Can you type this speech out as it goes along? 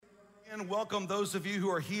And welcome those of you who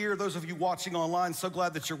are here, those of you watching online. So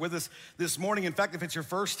glad that you're with us this morning. In fact, if it's your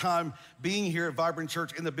first time being here at Vibrant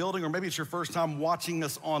Church in the building, or maybe it's your first time watching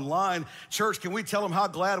us online, church, can we tell them how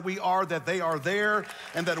glad we are that they are there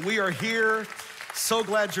and that we are here? So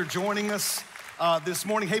glad you're joining us this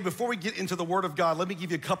morning. Hey, before we get into the Word of God, let me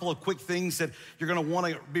give you a couple of quick things that you're gonna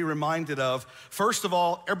wanna be reminded of. First of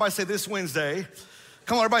all, everybody say this Wednesday.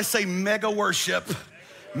 Come on, everybody say mega worship.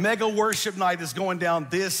 Mega worship night is going down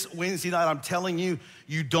this Wednesday night. I'm telling you,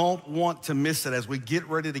 you don't want to miss it as we get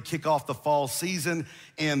ready to kick off the fall season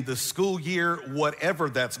and the school year, whatever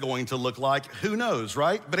that's going to look like. Who knows,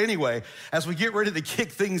 right? But anyway, as we get ready to kick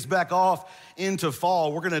things back off into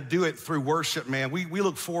fall, we're gonna do it through worship, man. We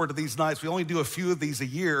look forward to these nights. We only do a few of these a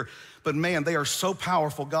year, but man, they are so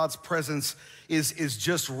powerful. God's presence is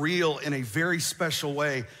just real in a very special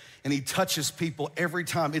way. And he touches people every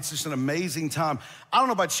time. It's just an amazing time. I don't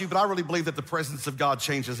know about you, but I really believe that the presence of God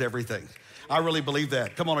changes everything. I really believe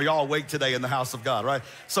that. Come on, are y'all awake today in the house of God, right?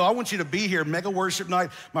 So I want you to be here, mega worship night.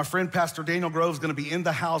 My friend, Pastor Daniel Grove, is gonna be in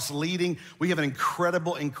the house leading. We have an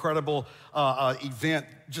incredible event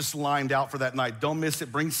just lined out for that night. Don't miss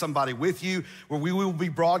it. Bring somebody with you, where we will be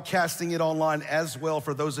broadcasting it online as well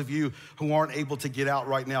for those of you who aren't able to get out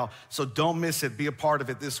right now. So don't miss it. Be a part of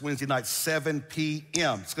it this Wednesday night, 7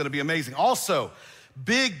 p.m. It's gonna be amazing. Also,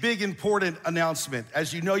 big important announcement.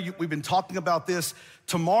 As you know, we've been talking about this.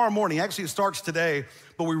 Tomorrow morning, actually it starts today,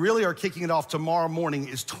 but we really are kicking it off tomorrow morning,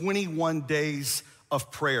 is 21 days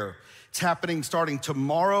of prayer. It's happening starting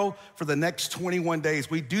tomorrow for the next 21 days.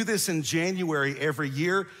 We do this in January every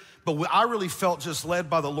year, but I really felt just led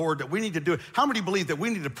by the Lord that we need to do it. How many believe that we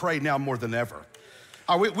need to pray now more than ever?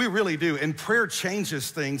 We really do, and prayer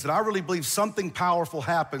changes things, and I really believe something powerful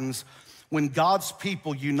happens when God's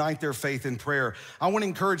people unite their faith in prayer. I want to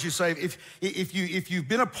encourage you, say, if you've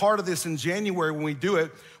been a part of this in January when we do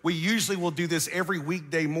it, we usually will do this every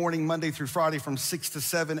weekday morning, Monday through Friday from 6 to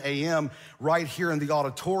 7 a.m. right here in the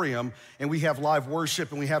auditorium. And we have live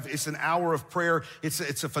worship, and it's an hour of prayer. It's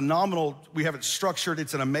a phenomenal, we have it structured.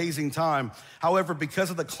 It's an amazing time. However, because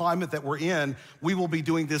of the climate that we're in, we will be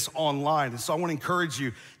doing this online. And so I want to encourage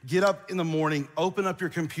you, get up in the morning, open up your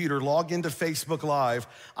computer, log into Facebook Live.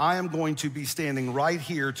 I am going to be standing right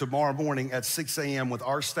here tomorrow morning at 6 a.m. with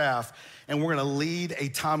our staff, and we're gonna lead a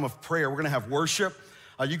time of prayer. We're gonna have worship.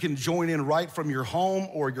 You can join in right from your home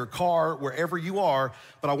or your car, wherever you are,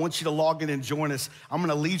 but I want you to log in and join us. I'm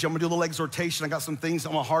gonna lead you. I'm gonna do a little exhortation. I got some things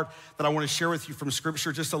on my heart that I wanna share with you from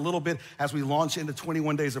Scripture just a little bit as we launch into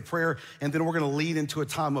 21 days of prayer, and then we're gonna lead into a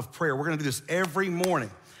time of prayer. We're gonna do this every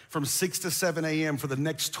morning from 6 to 7 a.m. for the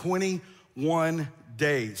next 21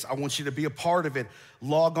 days. I want you to be a part of it.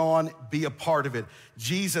 Log on, be a part of it.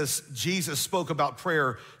 Jesus spoke about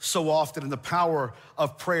prayer so often and the power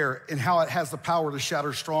of prayer and how it has the power to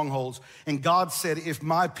shatter strongholds. And God said, if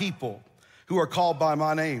my people who are called by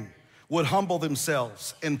my name would humble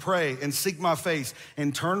themselves and pray and seek my face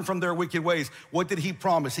and turn from their wicked ways, what did he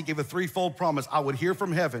promise? He gave a threefold promise. I would hear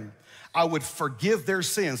from heaven, I would forgive their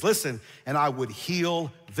sins, listen, and I would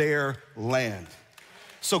heal their land.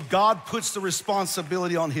 So God puts the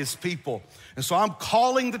responsibility on his people. And so I'm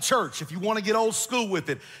calling the church, if you want to get old school with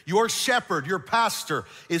it, your shepherd, your pastor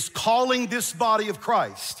is calling this body of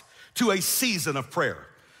Christ to a season of prayer.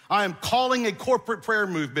 I am calling a corporate prayer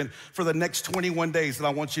movement for the next 21 days, and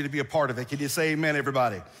I want you to be a part of it. Can you say amen,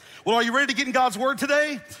 everybody? Well, are you ready to get in God's word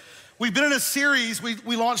today? We've been in a series we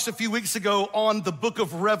launched a few weeks ago on the book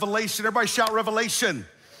of Revelation. Everybody shout Revelation.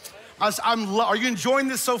 Are you enjoying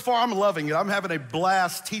this so far? I'm loving it. I'm having a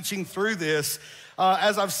blast teaching through this.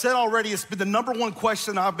 As I've said already, it's been the number one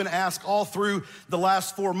question I've been asked all through the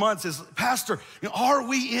last 4 months is, Pastor, are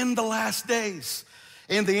we in the last days?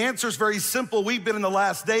 And the answer is very simple. We've been in the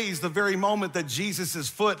last days the very moment that Jesus'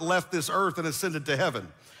 foot left this earth and ascended to heaven.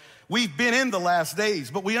 We've been in the last days,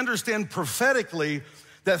 but we understand prophetically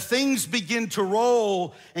that things begin to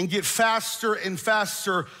roll and get faster and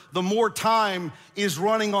faster the more time is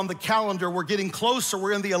running on the calendar. We're getting closer.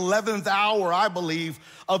 We're in the 11th hour, I believe,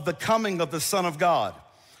 of the coming of the Son of God.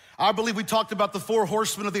 I believe we talked about the 4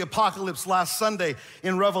 horsemen of the apocalypse last Sunday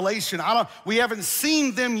in Revelation. We haven't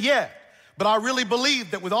seen them yet, but I really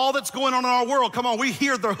believe that with all that's going on in our world, come on, we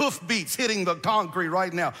hear the hoofbeats hitting the concrete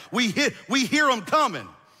right now. We hear them coming.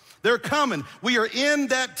 They're coming. We are in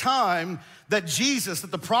that time that Jesus,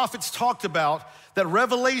 that the prophets talked about, that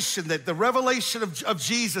the revelation of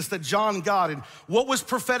Jesus that John got and what was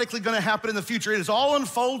prophetically gonna happen in the future, it is all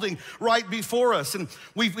unfolding right before us. And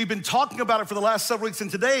we've been talking about it for the last several weeks,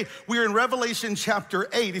 and today we're in Revelation chapter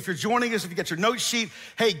 8. If you're joining us, if you got your note sheet,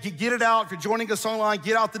 hey, get it out. If you're joining us online,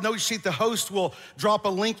 get out the note sheet. The host will drop a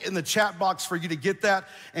link in the chat box for you to get that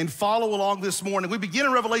and follow along this morning. We begin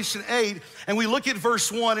in Revelation 8, and we look at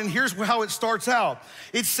verse 1, and here's how it starts out.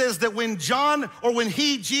 It says that when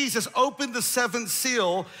Jesus, opened the seventh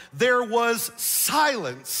seal, there was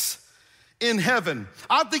silence in heaven.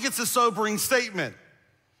 I think it's a sobering statement.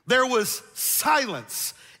 There was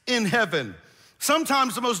silence in heaven.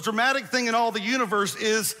 Sometimes the most dramatic thing in all the universe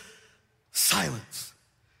is silence.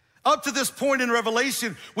 Up to this point in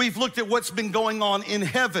Revelation, we've looked at what's been going on in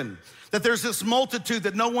heaven. That there's this multitude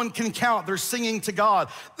that no one can count. They're singing to God.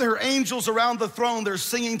 There are angels around the throne. They're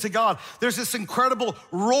singing to God. There's this incredible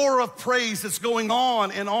roar of praise that's going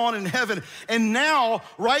on in heaven. And now,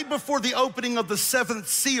 right before the opening of the seventh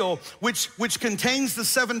seal, which contains the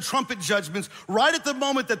seven trumpet judgments, right at the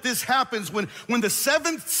moment that this happens, when the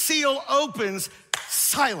seventh seal opens,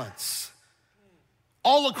 silence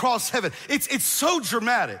all across heaven. It's so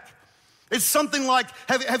dramatic. It's something like,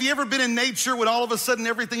 have you ever been in nature when all of a sudden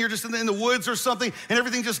everything, you're just in the woods or something, and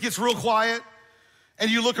everything just gets real quiet, and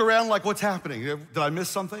you look around like, what's happening? Did I miss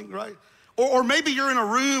something, right? Or maybe you're in a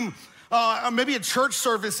room, maybe a church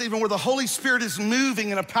service even, where the Holy Spirit is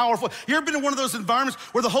moving in a powerful, you ever been in one of those environments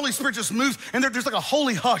where the Holy Spirit just moves, and there's like a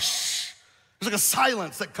holy hush? There's like a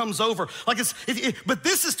silence that comes over. But what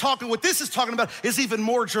this is talking about is even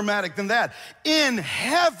more dramatic than that. In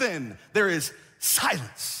heaven, there is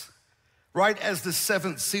silence. Right as the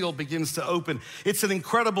seventh seal begins to open. It's an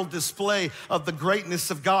incredible display of the greatness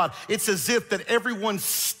of God. It's as if that everyone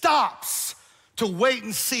stops to wait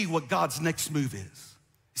and see what God's next move is.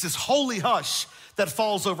 It's this holy hush that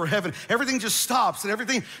falls over heaven. Everything just stops and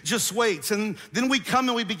everything just waits. And then we come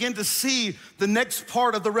and we begin to see the next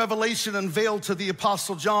part of the revelation unveiled to the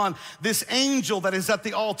Apostle John, this angel that is at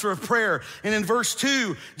the altar of prayer. And in verse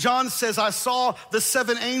 2, John says, I saw the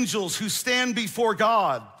seven angels who stand before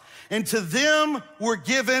God. And to them were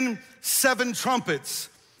given seven trumpets.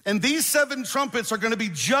 And these seven trumpets are gonna be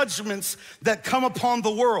judgments that come upon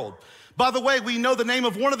the world. By the way, we know the name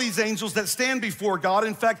of one of these angels that stand before God.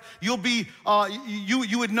 In fact, you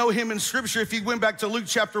would know him in scripture if you went back to Luke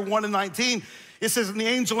chapter 1 and 19. It says, and the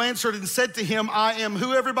angel answered and said to him, I am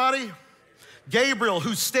who, everybody? Gabriel,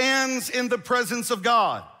 who stands in the presence of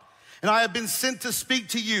God. And I have been sent to speak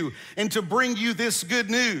to you and to bring you this good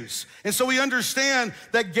news. And so we understand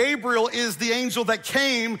that Gabriel is the angel that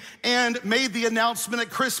came and made the announcement at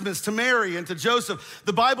Christmas to Mary and to Joseph.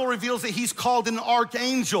 The Bible reveals that he's called an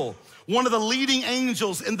archangel, one of the leading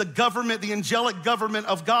angels in the government, the angelic government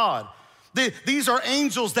of God. These are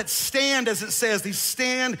angels that stand, as it says, they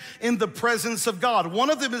stand in the presence of God. One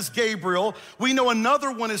of them is Gabriel. We know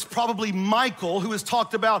another one is probably Michael, who is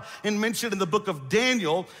talked about and mentioned in the book of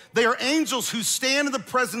Daniel. They are angels who stand in the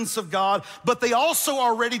presence of God, but they also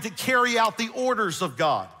are ready to carry out the orders of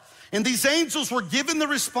God. And these angels were given the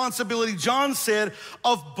responsibility, John said,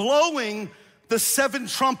 of blowing the seven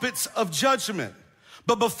trumpets of judgment.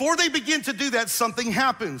 But before they begin to do that, something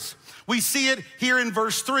happens. We see it here in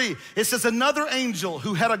verse 3. It says, another angel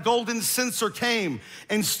who had a golden censer came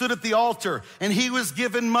and stood at the altar, and he was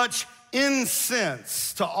given much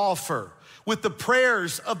incense to offer with the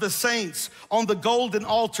prayers of the saints on the golden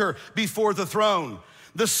altar before the throne.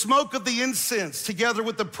 The smoke of the incense, together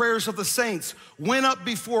with the prayers of the saints, went up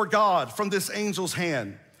before God from this angel's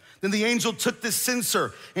hand. Then the angel took this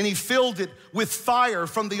censer and he filled it with fire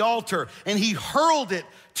from the altar, and he hurled it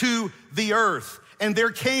to the earth. And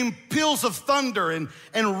there came peals of thunder and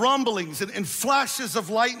rumblings and flashes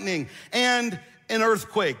of lightning and an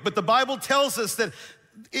earthquake. But the Bible tells us that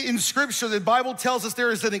in scripture, the Bible tells us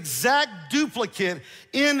there is an exact duplicate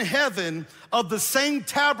in heaven of the same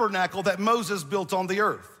tabernacle that Moses built on the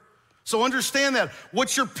earth. So understand that.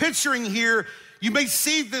 What you're picturing here, you may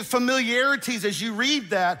see the familiarities as you read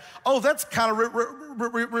that. Oh, that's kind of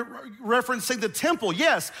referencing the temple.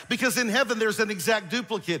 Yes, because in heaven there's an exact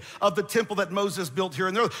duplicate of the temple that Moses built here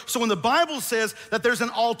on the earth. So when the Bible says that there's an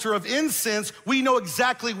altar of incense, we know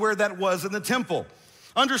exactly where that was in the temple.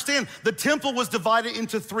 Understand, the temple was divided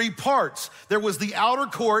into three parts. There was the outer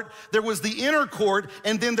court, there was the inner court,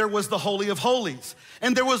 and then there was the Holy of Holies.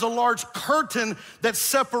 And there was a large curtain that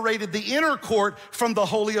separated the inner court from the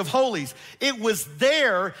Holy of Holies. It was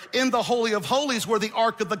there in the Holy of Holies where the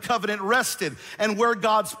Ark of the Covenant rested and where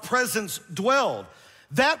God's presence dwelled.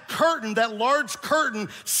 That curtain, that large curtain,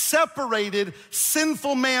 separated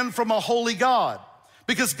sinful man from a holy God.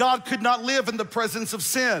 because God could not live in the presence of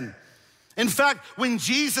sin. In fact, when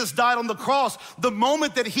Jesus died on the cross, the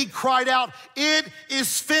moment that he cried out, "It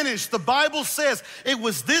is finished," the Bible says it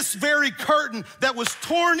was this very curtain that was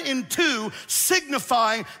torn in two,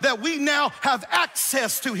 signifying that we now have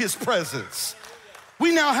access to his presence.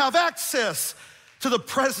 We now have access to the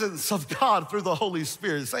presence of God through the Holy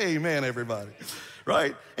Spirit. Say amen, everybody.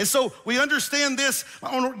 Right? And so we understand this.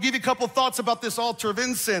 I want to give you a couple thoughts about this altar of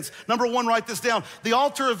incense. Number one, write this down. The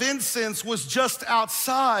altar of incense was just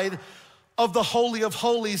outside of the Holy of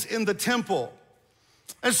Holies in the temple.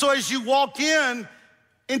 And so as you walk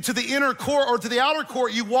into the inner court or to the outer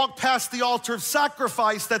court, you walk past the altar of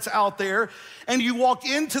sacrifice that's out there, and you walk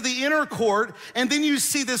into the inner court, and then you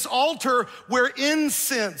see this altar where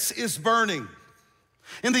incense is burning.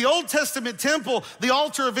 In the Old Testament temple, the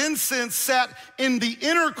altar of incense sat in the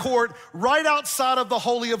inner court right outside of the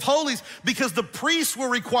Holy of Holies, because the priests were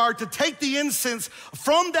required to take the incense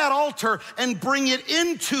from that altar and bring it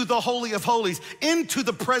into the Holy of Holies, into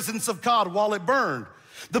the presence of God while it burned.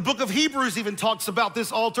 The book of Hebrews even talks about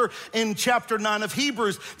this altar in chapter 9 of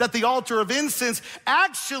Hebrews, that the altar of incense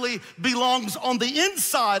actually belongs on the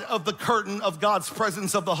inside of the curtain of God's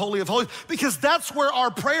presence of the Holy of Holies, because that's where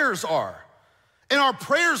our prayers are. And our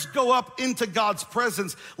prayers go up into God's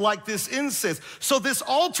presence like this incense. So this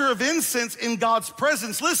altar of incense in God's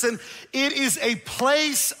presence, listen, it is a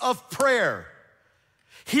place of prayer.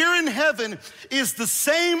 Here in heaven is the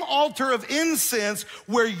same altar of incense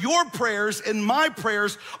where your prayers and my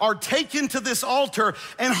prayers are taken to this altar,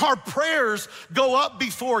 and our prayers go up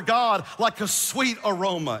before God like a sweet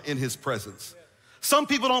aroma in his presence. Some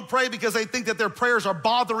people don't pray because they think that their prayers are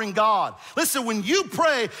bothering God. Listen, when you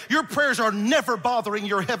pray, your prayers are never bothering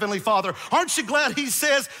your heavenly Father. Aren't you glad he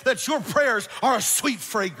says that your prayers are a sweet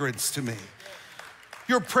fragrance to me?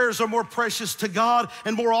 Your prayers are more precious to God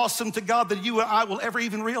and more awesome to God than you and I will ever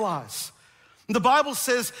even realize. The Bible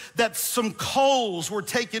says that some coals were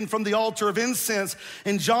taken from the altar of incense,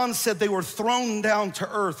 and John said they were thrown down to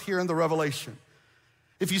earth here in the Revelation.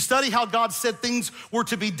 If you study how God said things were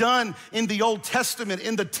to be done in the Old Testament,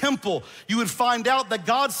 in the temple, you would find out that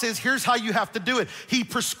God says, here's how you have to do it. He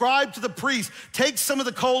prescribed to the priest, take some of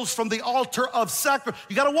the coals from the altar of sacrifice.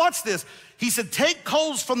 You gotta watch this. He said, take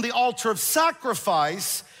coals from the altar of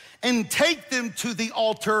sacrifice and take them to the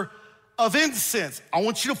altar of incense. I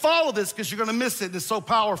want you to follow this because you're gonna miss it. It's so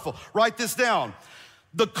powerful. Write this down.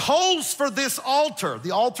 The coals for this altar,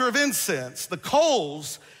 the altar of incense, the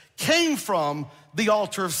coals came from the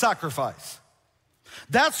altar of sacrifice.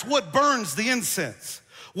 That's what burns the incense.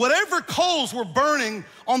 Whatever coals were burning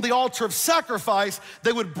on the altar of sacrifice,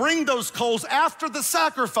 they would bring those coals after the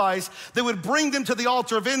sacrifice, they would bring them to the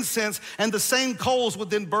altar of incense, and the same coals would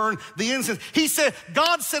then burn the incense. He said,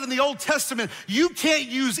 God said in the Old Testament, you can't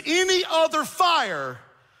use any other fire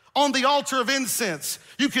on the altar of incense.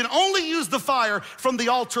 You can only use the fire from the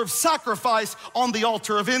altar of sacrifice on the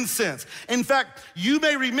altar of incense. In fact, you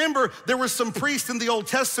may remember there were some priests in the Old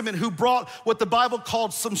Testament who brought what the Bible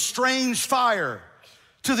called some strange fire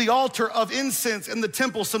to the altar of incense in the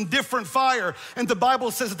temple, some different fire, and the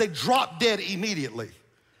Bible says that they dropped dead immediately.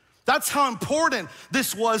 That's how important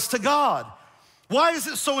this was to God. Why is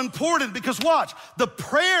it so important? Because watch, the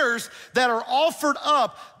prayers that are offered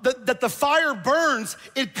up, that the fire burns,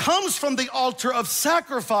 it comes from the altar of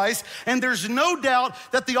sacrifice, and there's no doubt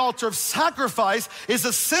that the altar of sacrifice is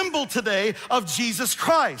a symbol today of Jesus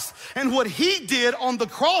Christ. And what he did on the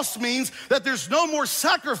cross means that there's no more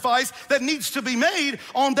sacrifice that needs to be made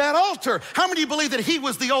on that altar. How many believe that he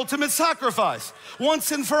was the ultimate sacrifice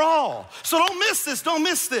once and for all? So don't miss this, don't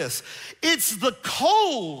miss this. It's the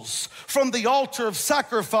coals from the altar of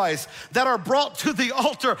sacrifice that are brought to the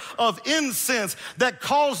altar of incense that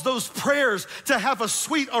cause those prayers to have a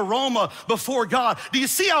sweet aroma before God. Do you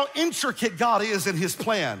see how intricate God is in his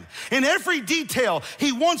plan? In every detail,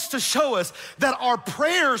 he wants to show us that our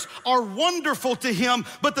prayers are wonderful to him,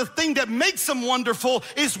 but the thing that makes them wonderful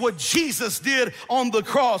is what Jesus did on the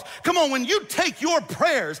cross. Come on, when you take your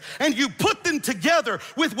prayers and you put them together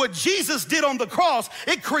with what Jesus did on the cross,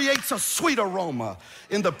 it creates a sweet aroma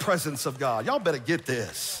in the presence of God. Y'all better get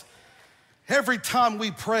this. Every time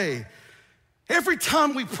we pray,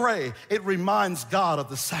 it reminds God of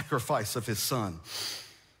the sacrifice of his son.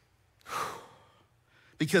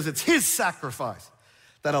 Because it's his sacrifice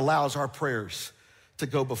that allows our prayers to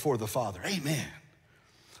go before the Father. Amen.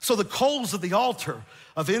 So the coals of the altar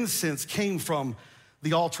of incense came from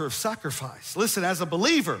the altar of sacrifice. Listen, as a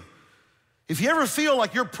believer, if you ever feel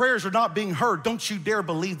like your prayers are not being heard, don't you dare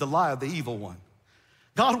believe the lie of the evil one.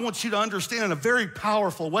 God wants you to understand in a very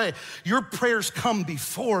powerful way, your prayers come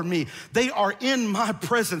before me. They are in my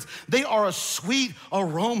presence. They are a sweet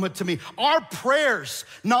aroma to me. Our prayers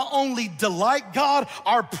not only delight God,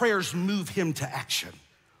 our prayers move him to action.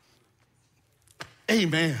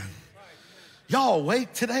 Amen. Y'all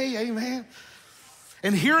awake today? Amen.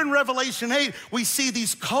 And here in Revelation 8, we see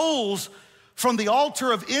these coals from the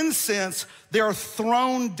altar of incense. They are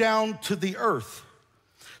thrown down to the earth.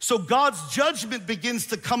 So God's judgment begins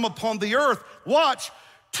to come upon the earth, watch,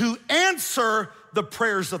 to answer the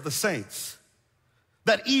prayers of the saints.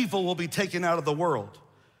 That evil will be taken out of the world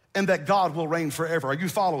and that God will reign forever. Are you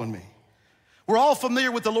following me? We're all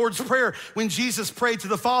familiar with the Lord's Prayer when Jesus prayed to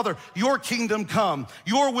the Father, your kingdom come,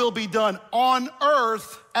 your will be done on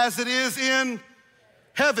earth as it is in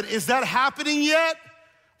heaven. Is that happening yet?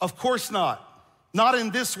 Of course not. Not in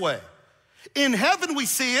this way. In heaven we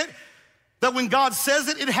see it, that when God says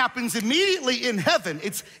it, it happens immediately in heaven.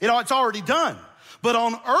 It's already done. But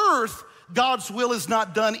on earth, God's will is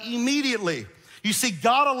not done immediately. You see,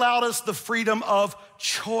 God allowed us the freedom of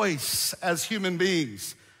choice as human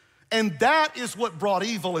beings. And that is what brought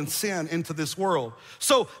evil and sin into this world.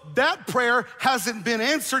 So that prayer hasn't been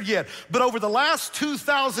answered yet. But over the last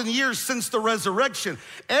 2,000 years since the resurrection,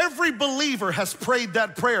 every believer has prayed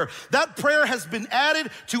that prayer. That prayer has been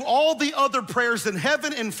added to all the other prayers in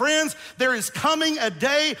heaven. And friends, there is coming a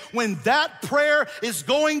day when that prayer is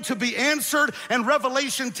going to be answered. And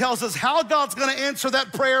Revelation tells us how God's going to answer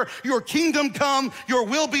that prayer. Your kingdom come, your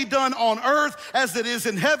will be done on earth as it is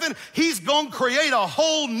in heaven. He's going to create a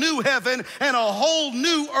whole new heaven and a whole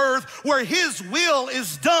new earth where his will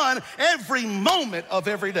is done every moment of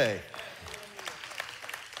every day.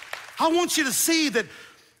 I want you to see that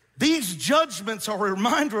these judgments are a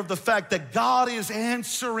reminder of the fact that God is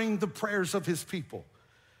answering the prayers of his people.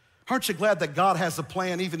 Aren't you glad that God has a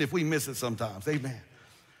plan even if we miss it sometimes? Amen.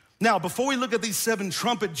 Now, before we look at these 7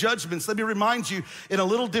 trumpet judgments, let me remind you in a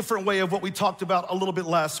little different way of what we talked about a little bit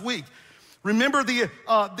last week. Remember, these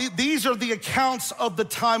are the accounts of the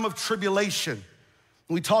time of tribulation.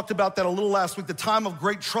 We talked about that a little last week, the time of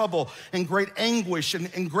great trouble and great anguish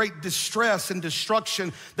and great distress and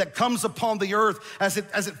destruction that comes upon the earth as it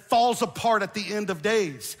falls apart at the end of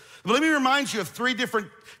days. But let me remind you of 3 different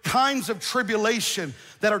kinds of tribulation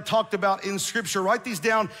that are talked about in Scripture. Write these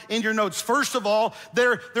down in your notes. First of all,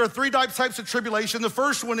 there are 3 types of tribulation. The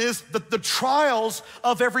first one is the trials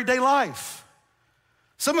of everyday life.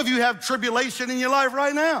 Some of you have tribulation in your life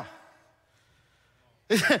right now.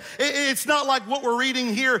 It's not like what we're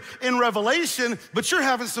reading here in Revelation, but you're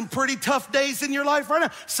having some pretty tough days in your life right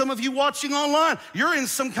now. Some of you watching online, you're in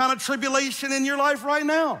some kind of tribulation in your life right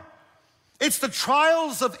now. It's the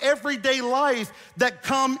trials of everyday life that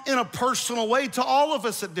come in a personal way to all of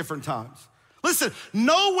us at different times. Listen,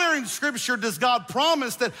 nowhere in Scripture does God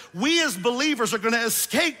promise that we as believers are going to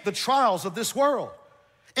escape the trials of this world.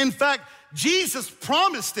 In fact, Jesus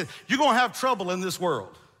promised it. You're going to have trouble in this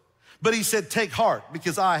world. But he said, take heart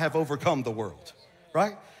because I have overcome the world,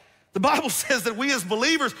 right? The Bible says that we as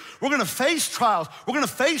believers, we're going to face trials. We're going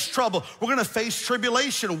to face trouble. We're going to face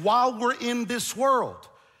tribulation while we're in this world.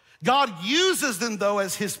 God uses them, though,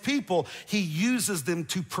 as his people. He uses them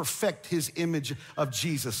to perfect his image of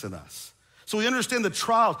Jesus in us. So we understand the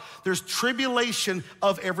trials. There's tribulation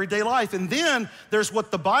of everyday life. And then there's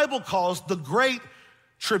what the Bible calls the great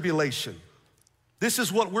tribulation. This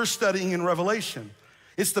is what we're studying in Revelation.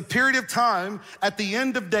 It's the period of time at the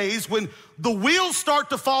end of days when the wheels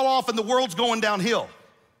start to fall off and the world's going downhill.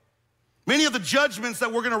 Many of the judgments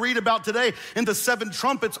that we're going to read about today in the 7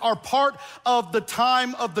 trumpets are part of the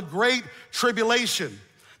time of the great tribulation.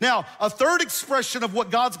 Now, a third expression of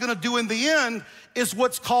what God's going to do in the end is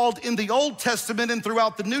what's called in the Old Testament and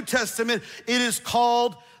throughout the New Testament, it is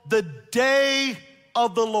called the day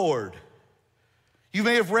of the Lord. You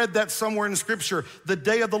may have read that somewhere in Scripture, the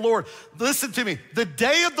day of the Lord. Listen to me, the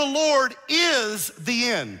day of the Lord is the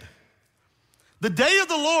end. The day of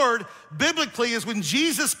the Lord, biblically, is when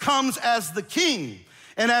Jesus comes as the king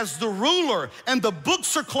and as the ruler, and the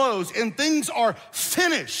books are closed and things are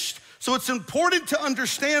finished. So it's important to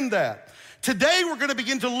understand that. Today, we're gonna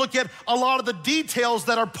begin to look at a lot of the details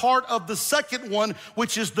that are part of the second one,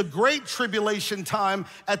 which is the great tribulation time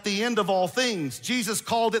at the end of all things. Jesus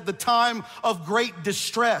called it the time of great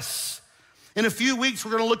distress. In a few weeks, we're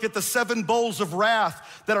gonna look at the 7 bowls of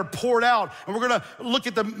wrath that are poured out, and we're gonna look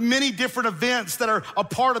at the many different events that are a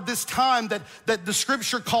part of this time that the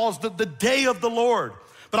Scripture calls the day of the Lord.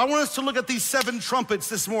 But I want us to look at these 7 trumpets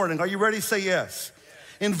this morning. Are you ready? Say yes.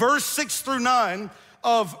 In verse 6 through 9,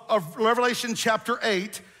 of Revelation chapter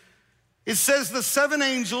 8, it says the 7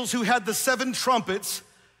 angels who had the 7 trumpets,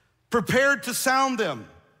 prepared to sound them.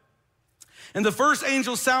 And the first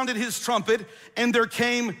angel sounded his trumpet, and there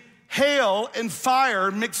came hail and fire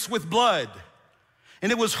mixed with blood,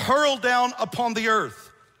 and it was hurled down upon the earth.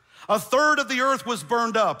 A third of the earth was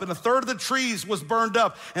burned up, and a third of the trees was burned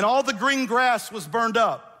up, and all the green grass was burned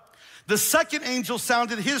up. The second angel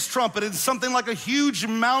sounded his trumpet, and something like a huge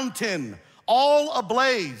mountain, all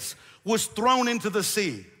ablaze, was thrown into the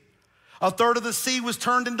sea. A third of the sea was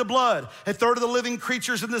turned into blood. A third of the living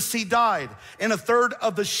creatures in the sea died, and a third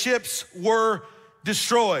of the ships were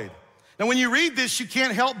destroyed. Now, when you read this, you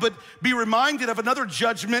can't help but be reminded of another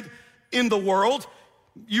judgment in the world.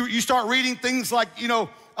 You start reading things like,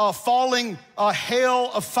 falling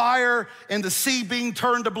hail of fire and the sea being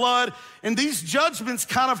turned to blood. And these judgments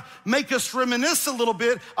kind of make us reminisce a little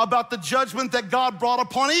bit about the judgment that God brought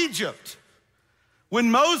upon Egypt.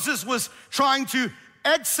 When Moses was trying to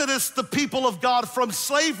exodus the people of God from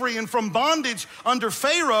slavery and from bondage under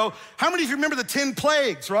Pharaoh, how many of you remember the 10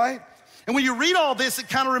 plagues, right? And when you read all this, it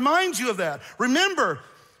kind of reminds you of that. Remember,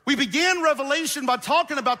 we began Revelation by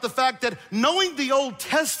talking about the fact that knowing the Old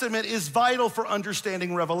Testament is vital for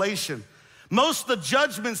understanding Revelation. Most of the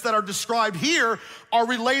judgments that are described here are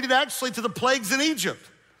related actually to the plagues in Egypt.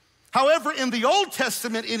 However, in the Old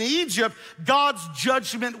Testament in Egypt, God's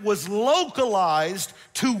judgment was localized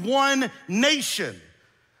to one nation.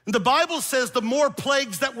 And the Bible says the more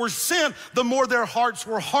plagues that were sent, the more their hearts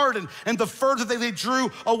were hardened and the further they drew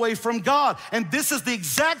away from God. And this is the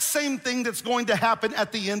exact same thing that's going to happen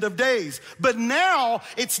at the end of days. But now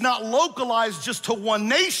it's not localized just to one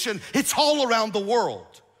nation, it's all around the world.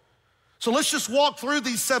 So let's just walk through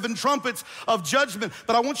these 7 trumpets of judgment.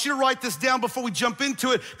 But I want you to write this down before we jump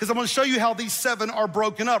into it, because I'm gonna show you how these 7 are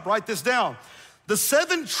broken up. Write this down. The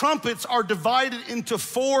 7 trumpets are divided into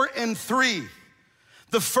 4 and 3.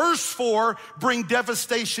 The first 4 bring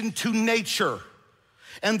devastation to nature,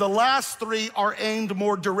 and the last 3 are aimed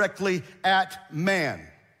more directly at man.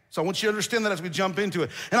 So I want you to understand that as we jump into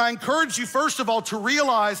it. And I encourage you, first of all, to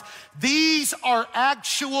realize these are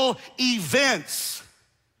actual events.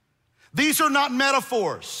 These are not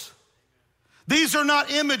metaphors. These are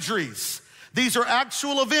not imageries. These are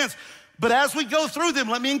actual events. But as we go through them,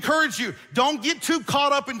 let me encourage you, don't get too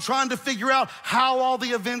caught up in trying to figure out how all the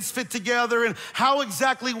events fit together and how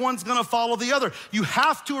exactly one's gonna follow the other. You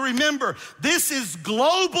have to remember, this is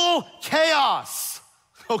global chaos,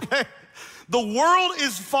 okay? The world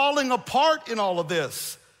is falling apart in all of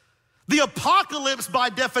this. The apocalypse, by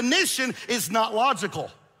definition, is not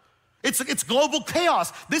logical. It's global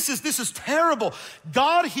chaos. This is terrible.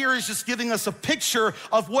 God here is just giving us a picture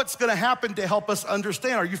of what's gonna happen to help us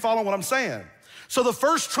understand. Are you following what I'm saying? So the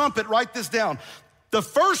first trumpet, write this down. The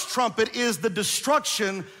first trumpet is the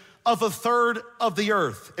destruction of a third of the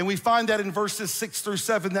earth. And we find that in verses 6 through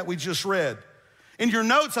 7 that we just read. In your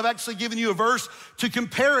notes, I've actually given you a verse to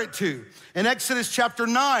compare it to. In Exodus chapter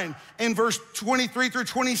 9, in verse 23 through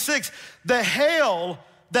 26, the hail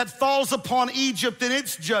that falls upon Egypt in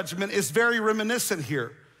its judgment is very reminiscent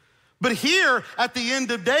here. But here, at the end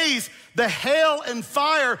of days, the hail and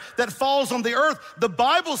fire that falls on the earth, the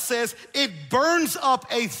Bible says it burns up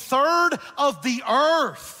a third of the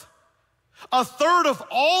earth, a third of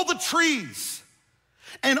all the trees,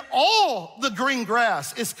 and all the green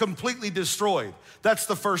grass is completely destroyed. That's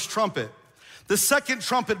the first trumpet. The second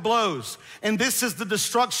trumpet blows, and this is the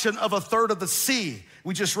destruction of a third of the sea.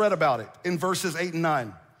 We just read about it in verses 8 and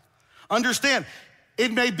 9. Understand,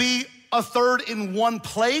 it may be a third in one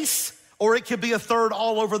place, or it could be a third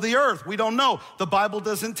all over the earth. We don't know. The Bible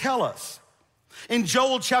doesn't tell us. In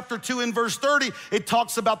Joel chapter 2 and verse 30, it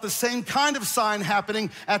talks about the same kind of sign happening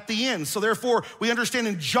at the end. So therefore, we understand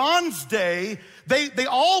in John's day, they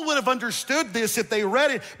all would have understood this if they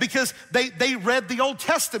read it, because they read the Old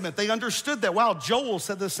Testament. They understood that. Wow, Joel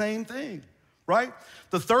said the same thing, right?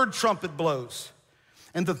 The third trumpet blows.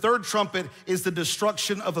 And the third trumpet is the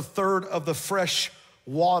destruction of a third of the fresh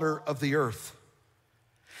water of the earth.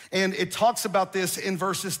 And it talks about this in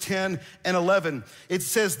verses 10 and 11. It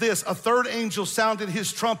says this: a third angel sounded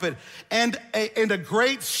his trumpet, and a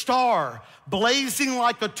great star, blazing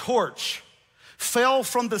like a torch, fell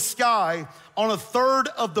from the sky on a third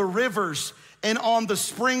of the rivers and on the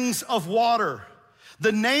springs of water.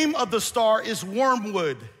 The name of the star is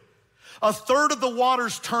Wormwood. A third of the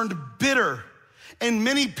waters turned bitter, and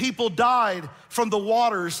many people died from the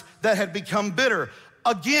waters that had become bitter.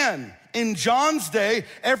 Again, in John's day,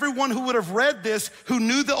 everyone who would have read this, who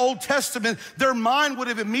knew the Old Testament, their mind would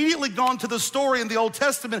have immediately gone to the story in the Old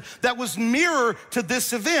Testament that was mirror to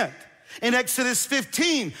this event. In Exodus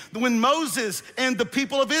 15, when Moses and the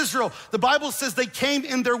people of Israel, the Bible says they came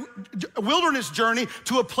in their wilderness journey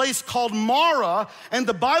to a place called Marah, and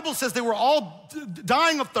the Bible says they were all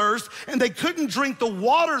dying of thirst, and they couldn't drink the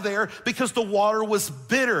water there because the water was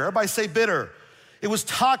bitter. Everybody say bitter. It was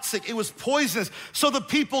toxic, it was poisonous. So the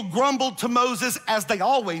people grumbled to Moses, as they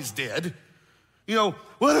always did.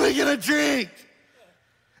 What are we gonna drink?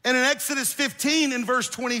 And in Exodus 15, in verse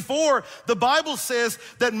 24, the Bible says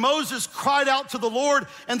that Moses cried out to the Lord,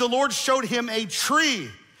 and the Lord showed him a tree.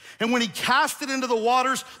 And when he cast it into the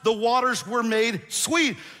waters were made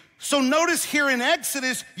sweet. So notice here in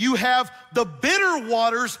Exodus, you have the bitter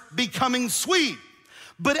waters becoming sweet.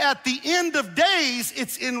 But at the end of days,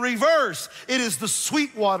 it's in reverse. It is the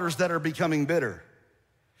sweet waters that are becoming bitter.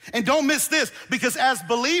 And don't miss this, because as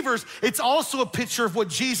believers, it's also a picture of what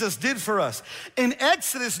Jesus did for us. In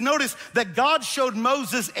Exodus, notice that God showed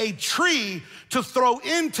Moses a tree to throw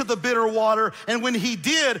into the bitter water, and when he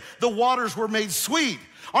did, the waters were made sweet.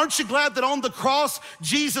 Aren't you glad that on the cross,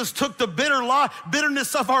 Jesus took the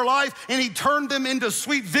bitterness of our life and he turned them into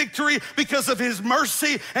sweet victory because of his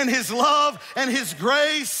mercy and his love and his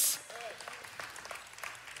grace?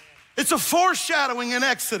 It's a foreshadowing in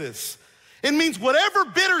Exodus. It means whatever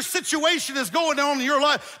bitter situation is going on in your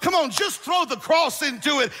life, come on, just throw the cross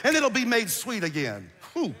into it and it'll be made sweet again.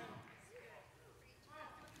 Whew.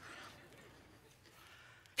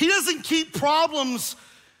 He doesn't keep problems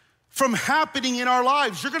from happening in our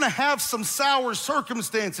lives. You're gonna have some sour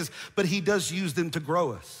circumstances, but he does use them to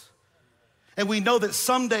grow us. And we know that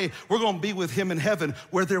someday we're gonna be with him in heaven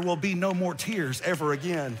where there will be no more tears ever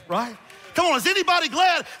again, right? Come on, is anybody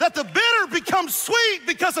glad that the bitter becomes sweet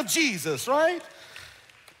because of Jesus, right?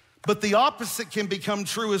 But the opposite can become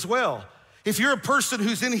true as well. If you're a person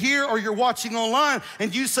who's in here or you're watching online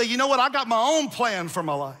and you say, you know what, I got my own plan for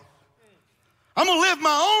my life. I'm gonna live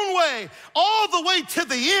my own way, all the way to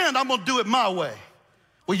the end, I'm gonna do it my way.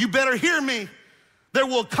 Well, you better hear me. There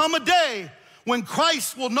will come a day when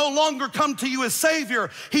Christ will no longer come to you as Savior.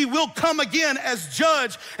 He will come again as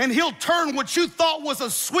judge, and he'll turn what you thought was a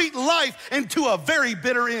sweet life into a very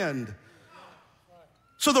bitter end.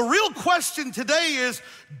 So the real question today is,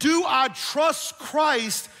 do I trust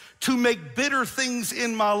Christ to make bitter things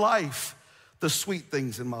in my life the sweet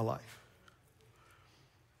things in my life?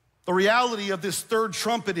 The reality of this third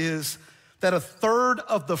trumpet is that a third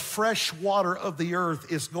of the fresh water of the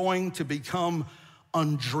earth is going to become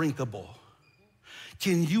undrinkable.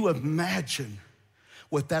 Can you imagine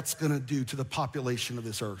what that's gonna do to the population of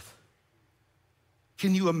this earth?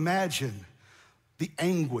 Can you imagine the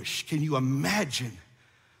anguish? Can you imagine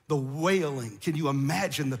the wailing? Can you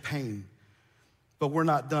imagine the pain? But we're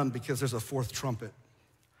not done, because there's a fourth trumpet.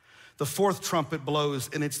 The fourth trumpet blows,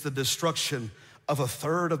 and it's the destruction of a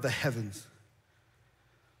third of the heavens.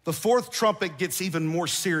 The fourth trumpet gets even more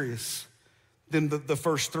serious than the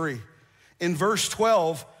first three. In verse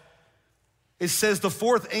 12, it says, the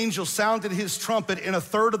fourth angel sounded his trumpet, and a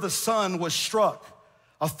third of the sun was struck,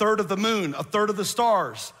 a third of the moon, a third of the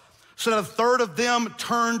stars, so that a third of them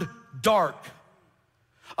turned dark.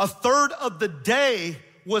 A third of the day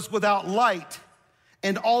was without light,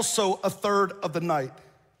 and also a third of the night.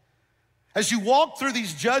 As you walk through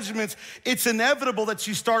these judgments, it's inevitable that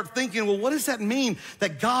you start thinking, well, what does that mean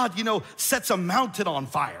that God, sets a mountain on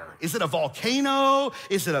fire? Is it a volcano?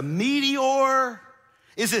 Is it a meteor?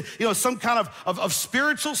 Is it, some kind of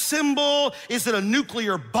spiritual symbol? Is it a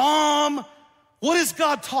nuclear bomb? What is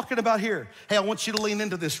God talking about here? Hey, I want you to lean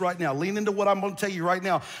into this right now. Lean into what I'm gonna tell you right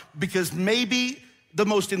now, because maybe the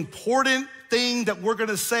most important thing that we're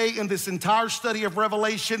gonna say in this entire study of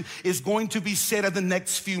Revelation is going to be said in the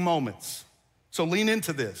next few moments. So lean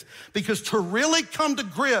into this, because to really come to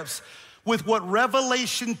grips with what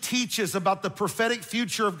Revelation teaches about the prophetic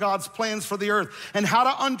future of God's plans for the earth and how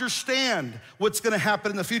to understand what's gonna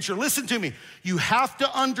happen in the future. Listen to me, you have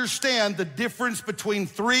to understand the difference between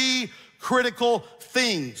three critical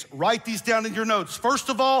things. Write these down in your notes. First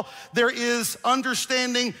of all, there is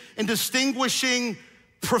understanding and distinguishing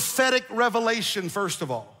prophetic revelation, first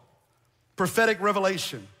of all. Prophetic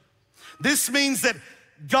revelation. This means that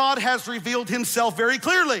God has revealed himself very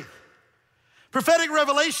clearly. Prophetic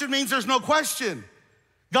revelation means there's no question.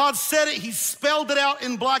 God said it, he spelled it out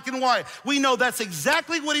in black and white. We know that's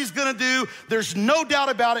exactly what he's gonna do. There's no doubt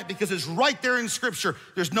about it, because it's right there in Scripture.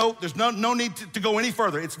 There's no need to go any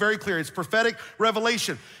further. It's very clear, it's prophetic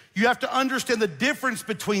revelation. You have to understand the difference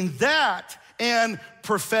between that and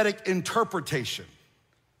prophetic interpretation.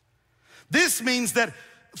 This means that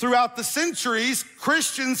throughout the centuries,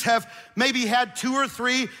 Christians have maybe had 2 or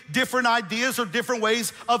 3 different ideas or different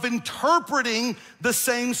ways of interpreting the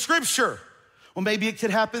same Scripture. Well, maybe it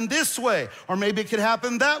could happen this way, or maybe it could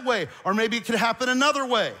happen that way, or maybe it could happen another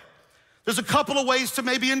way. There's a couple of ways to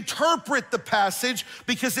maybe interpret the passage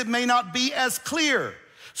because it may not be as clear.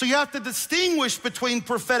 So you have to distinguish between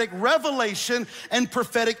prophetic revelation and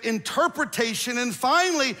prophetic interpretation. And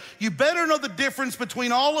finally, you better know the difference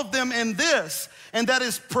between all of them and this, and that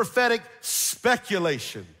is prophetic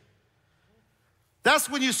speculation. That's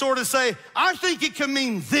when you sort of say, I think it can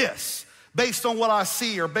mean this based on what I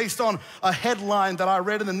see or based on a headline that I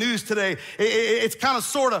read in the news today. It's kind of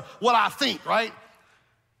sort of what I think, right?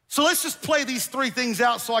 So let's just play these three things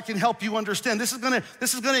out so I can help you understand. This is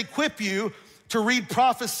gonna equip you to read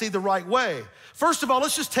prophecy the right way. First of all,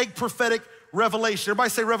 let's just take prophetic revelation. Everybody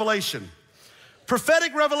say revelation.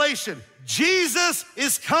 Prophetic revelation. Jesus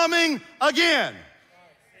is coming again.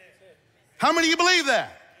 How many of you believe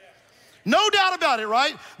that? No doubt about it,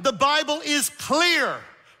 right? The Bible is clear,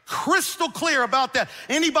 crystal clear about that.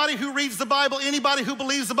 Anybody who reads the Bible, anybody who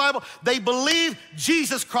believes the Bible, they believe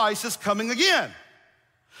Jesus Christ is coming again.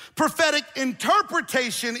 Prophetic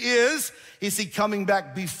interpretation is he coming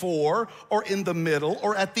back before or in the middle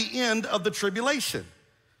or at the end of the tribulation?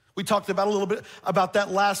 We talked about a little bit about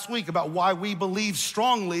that last week, about why we believe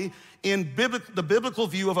strongly in the biblical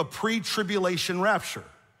view of a pre-tribulation rapture.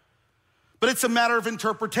 But it's a matter of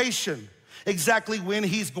interpretation, exactly when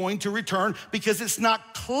he's going to return, because it's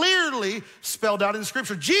not clearly spelled out in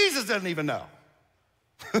Scripture. Jesus doesn't even know.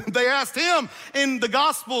 They asked him in the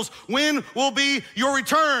Gospels, when will be your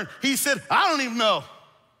return? He said, I don't even know.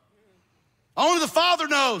 Only the Father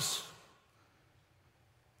knows.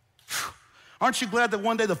 Aren't you glad that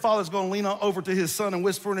one day the Father's going to lean over to his Son and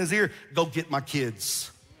whisper in his ear, go get my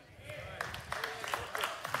kids?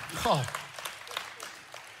 Oh.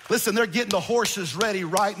 Listen, they're getting the horses ready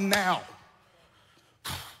right now.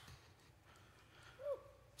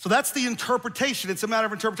 So that's the interpretation. It's a matter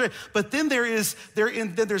of interpretation. But then there's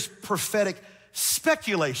prophetic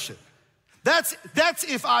speculation. That's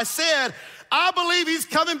if I said, I believe he's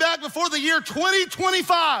coming back before the year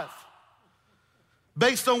 2025,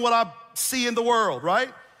 based on what I see in the world, right?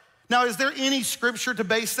 Now, is there any scripture to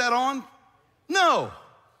base that on? No.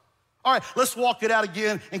 All right, let's walk it out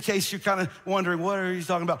again in case you're kind of wondering, what are you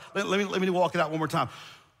talking about? Let me walk it out one more time.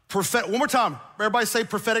 One more time. Everybody say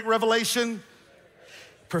prophetic revelation.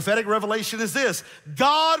 Prophetic revelation is this: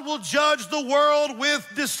 God will judge the world with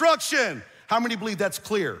destruction. How many believe that's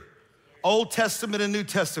clear? Old Testament and New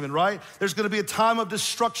Testament, right? There's gonna be a time of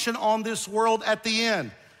destruction on this world at the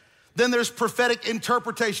end. Then there's prophetic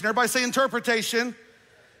interpretation. Everybody say interpretation.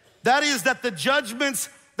 That is that the judgments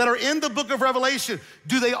that are in the book of Revelation,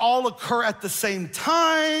 do they all occur at the same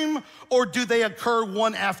time, or do they occur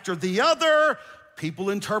one after the other? People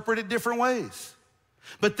interpret it different ways.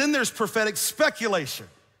 But then there's prophetic speculation.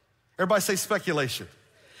 Everybody say speculation.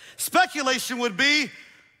 Speculation would be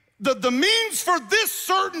the means for this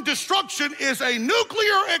certain destruction is a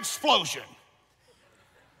nuclear explosion,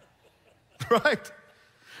 right?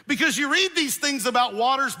 Because you read these things about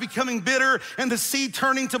waters becoming bitter and the sea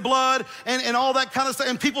turning to blood and all that kind of stuff,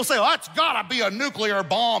 and people say, oh, that's gotta be a nuclear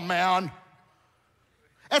bomb, man.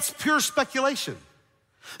 That's pure speculation.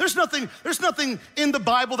 There's nothing in the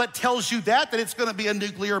Bible that tells you that it's gonna be a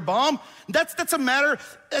nuclear bomb. That's a matter,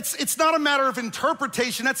 it's not a matter of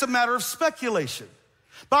interpretation, that's a matter of speculation.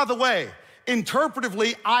 By the way,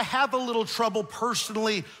 interpretively, I have a little trouble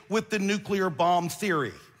personally with the nuclear bomb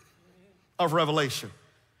theory of Revelation.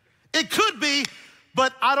 It could be,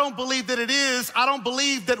 but I don't believe that it is. I don't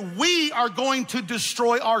believe that we are going to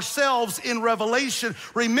destroy ourselves in Revelation.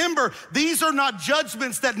 Remember, these are not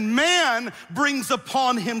judgments that man brings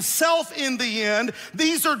upon himself in the end.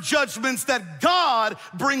 These are judgments that God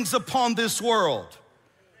brings upon this world.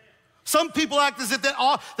 Some people act as if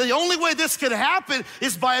the only way this could happen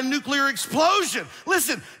is by a nuclear explosion.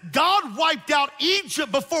 Listen, God wiped out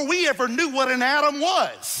Egypt before we ever knew what an atom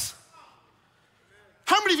was.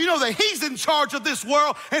 How many of you know that he's in charge of this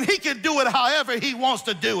world and he can do it however he wants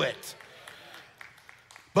to do it?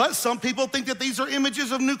 But some people think that these are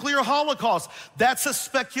images of nuclear holocaust. That's a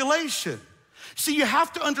speculation. See, you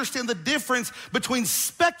have to understand the difference between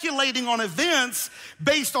speculating on events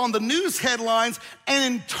based on the news headlines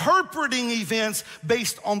and interpreting events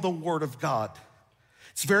based on the Word of God.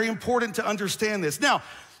 It's very important to understand this. Now,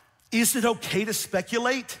 is it okay to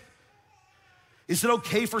speculate? Is it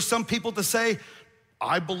okay for some people to say,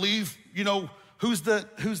 I believe, who's the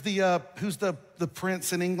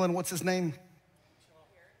prince in England? What's his name?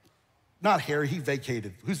 Not Harry, he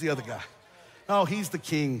vacated. Who's the other guy? Oh, he's the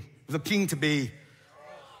king to be.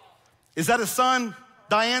 Is that his son?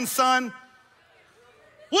 Diane's son?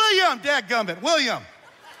 William, dadgummit, William.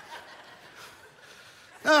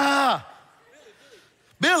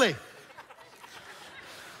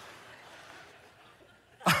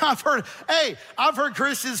 I've heard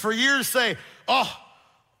Christians for years say, oh,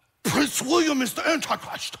 Prince William is the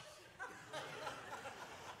Antichrist.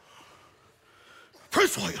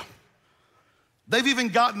 Prince William. They've even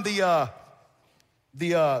gotten the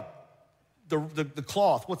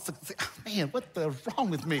cloth. What the wrong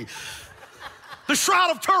with me? The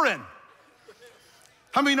Shroud of Turin.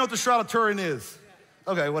 How many know what the Shroud of Turin is?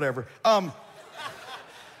 Okay, whatever. It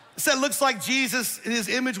said it looks like Jesus, his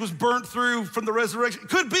image was burnt through from the resurrection.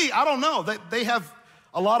 Could be, I don't know. They have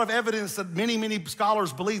a lot of evidence that many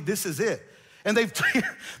scholars believe this is it. And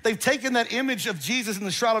they've taken that image of Jesus in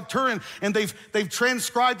the Shroud of Turin and they've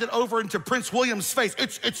transcribed it over into Prince William's face.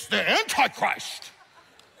 It's the Antichrist.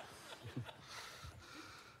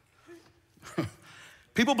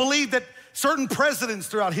 People believe that certain presidents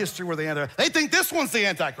throughout history were the Antichrist. They think this one's the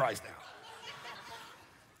Antichrist now.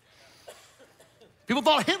 People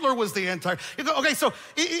thought Hitler was the Antichrist. Okay, so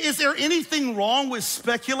is there anything wrong with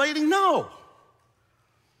speculating? No.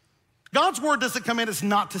 God's word doesn't command us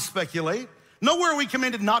not to speculate. Nowhere are we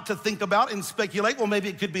commanded not to think about and speculate. Well, maybe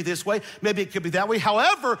it could be this way, maybe it could be that way.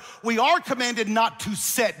 However, we are commanded not to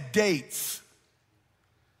set dates.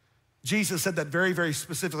 Jesus said that very, very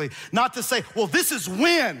specifically. Not to say, well, this is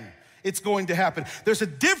when it's going to happen. There's a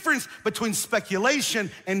difference between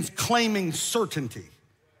speculation and claiming certainty.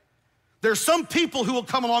 There's some people who will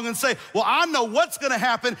come along and say, well, I know what's gonna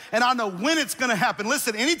happen and I know when it's gonna happen.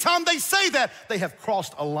 Listen, anytime they say that, they have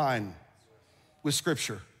crossed a line with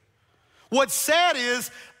Scripture. What's sad is,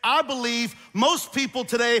 I believe most people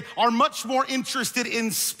today are much more interested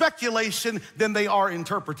in speculation than they are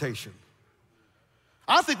interpretation.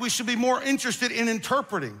 I think we should be more interested in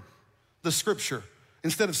interpreting the Scripture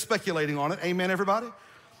instead of speculating on it. Amen, everybody?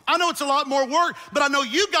 I know it's a lot more work, but I know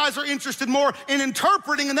you guys are interested more in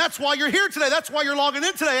interpreting, and that's why you're here today. That's why you're logging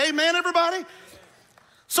in today. Amen, everybody?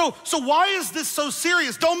 So why is this so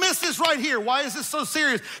serious? Don't miss this right here. Why is this so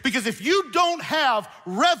serious? Because if you don't have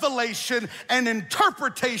revelation and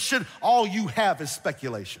interpretation, all you have is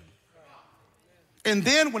speculation. And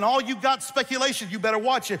then when all you got speculation, you better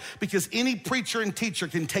watch it, because any preacher and teacher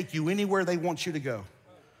can take you anywhere they want you to go.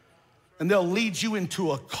 And they'll lead you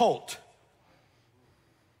into a cult.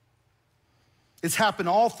 It's happened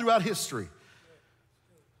all throughout history.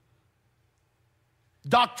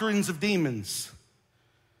 Doctrines of demons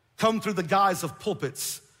come through the guise of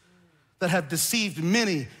pulpits that have deceived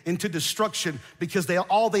many into destruction because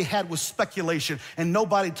all they had was speculation, and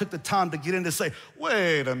nobody took the time to get in to say,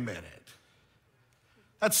 wait a minute.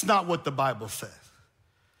 That's not what the Bible says.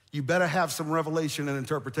 You better have some revelation and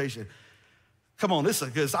interpretation. Come on, this is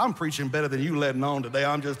because I'm preaching better than you letting on today.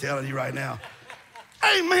 I'm just telling you right now.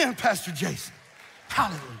 Amen, Pastor Jason.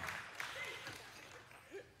 Hallelujah.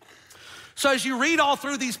 So as you read all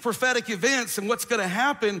through these prophetic events and what's gonna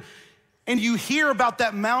happen, and you hear about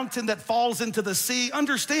that mountain that falls into the sea,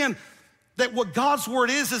 understand that what God's word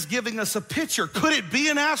is giving us a picture. Could it be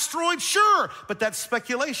an asteroid? Sure, but that's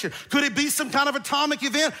speculation. Could it be some kind of atomic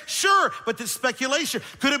event? Sure, but that's speculation.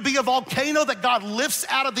 Could it be a volcano that God lifts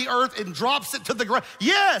out of the earth and drops it to the ground?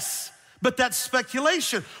 Yes, but that's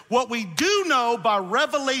speculation. What we do know by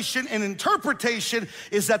revelation and interpretation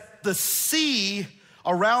is that the sea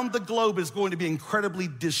around the globe is going to be incredibly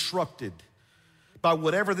disrupted by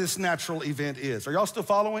whatever this natural event is. Are y'all still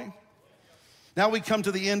following? Now we come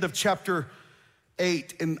to the end of chapter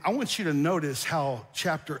 8, and I want you to notice how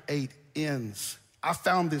chapter 8 ends. I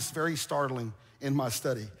found this very startling in my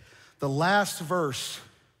study. The last verse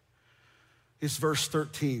is verse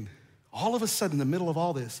 13. All of a sudden, in the middle of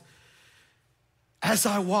all this, as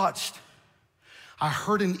I watched, I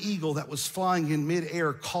heard an eagle that was flying in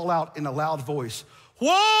midair call out in a loud voice,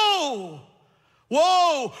 "Woe!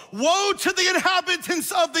 Woe! Woe to the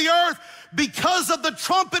inhabitants of the earth because of the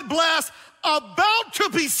trumpet blast about to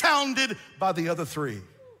be sounded by the other three."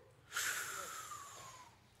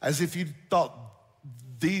 As if you thought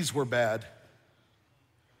these were bad.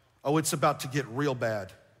 Oh, it's about to get real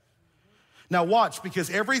bad. Now watch,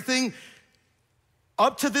 because everything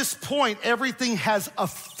up to this point, everything has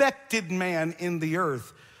affected man in the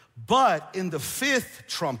earth. But in the fifth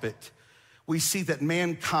trumpet, we see that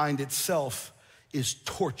mankind itself is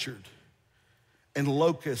tortured and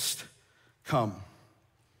locusts come.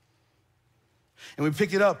 And we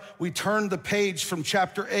pick it up, we turn the page from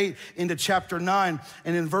chapter 8 into chapter 9.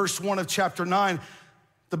 And in verse 1 of chapter 9,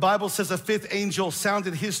 the Bible says a fifth angel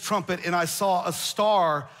sounded his trumpet, and I saw a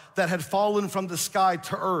star that had fallen from the sky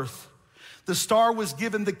to earth. The star was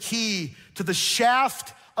given the key to the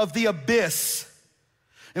shaft of the abyss.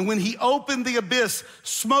 And when he opened the abyss,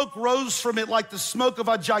 smoke rose from it like the smoke of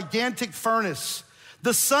a gigantic furnace.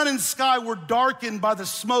 The sun and sky were darkened by the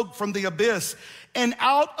smoke from the abyss. And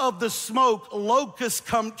out of the smoke, locusts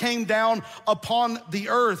came down upon the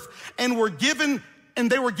earth and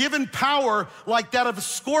they were given power like that of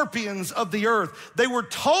scorpions of the earth. They were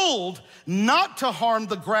told not to harm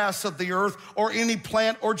the grass of the earth or any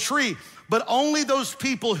plant or tree, but only those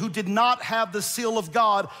people who did not have the seal of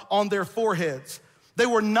God on their foreheads. They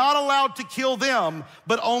were not allowed to kill them,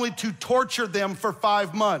 but only to torture them for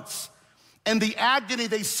 5 months. And the agony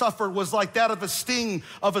they suffered was like that of a sting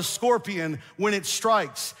of a scorpion when it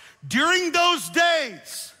strikes. During those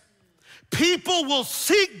days, people will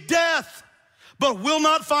seek death, but will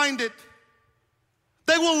not find it.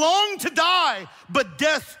 They will long to die, but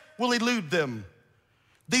death will elude them.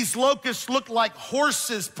 These locusts looked like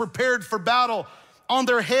horses prepared for battle. On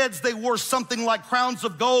their heads, they wore something like crowns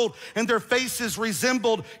of gold, and their faces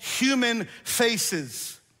resembled human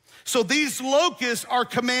faces. So these locusts are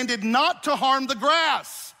commanded not to harm the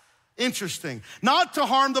grass. Interesting. Not to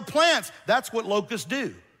harm the plants. That's what locusts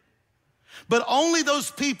do. But only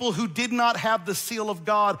those people who did not have the seal of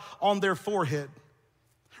God on their forehead.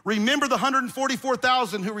 Remember the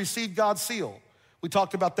 144,000 who received God's seal. We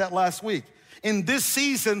talked about that last week. In this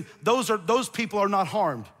season, those people are not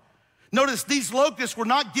harmed. Notice these locusts were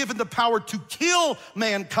not given the power to kill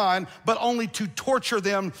mankind, but only to torture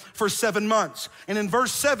them for 7 months. And in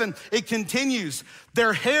verse 7, it continues.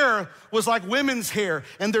 Their hair was like women's hair,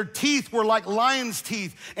 and their teeth were like lions'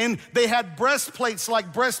 teeth, and they had breastplates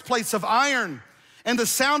like breastplates of iron. And the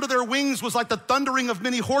sound of their wings was like the thundering of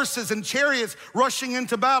many horses and chariots rushing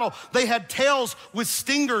into battle. They had tails with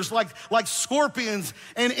stingers like scorpions.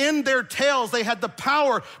 And in their tails, they had the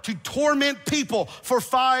power to torment people for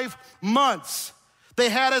 5 months.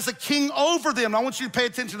 They had as a king over them, I want you to pay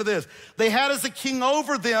attention to this. They had as a king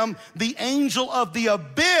over them the angel of the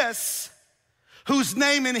abyss, whose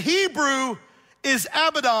name in Hebrew is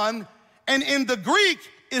Abaddon, and in the Greek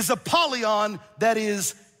is Apollyon, that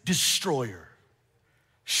is destroyer.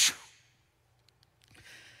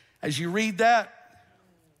 As you read that,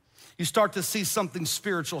 you start to see something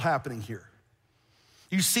spiritual happening here.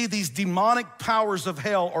 You see these demonic powers of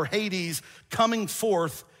hell or Hades coming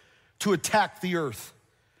forth to attack the earth.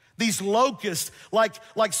 These locusts, like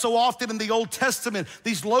so often in the Old Testament,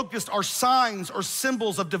 these locusts are signs or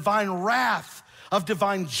symbols of divine wrath, of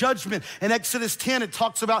divine judgment. In Exodus 10, it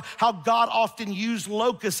talks about how God often used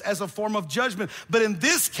locusts as a form of judgment. But in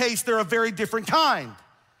this case, they're a very different kind.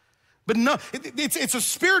 But no, it's a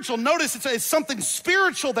spiritual, notice it's something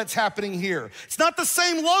spiritual that's happening here. It's not the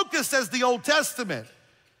same locust as the Old Testament.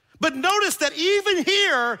 But notice that even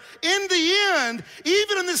here, in the end,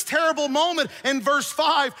 even in this terrible moment in verse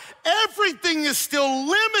 5, everything is still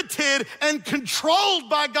limited and controlled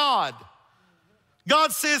by God.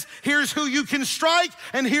 God says, here's who you can strike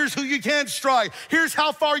and here's who you can't strike. Here's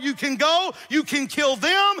how far you can go. You can kill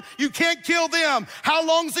them, you can't kill them. How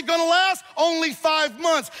long is it gonna last? Only 5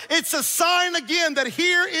 months. It's a sign again that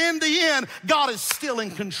here in the end, God is still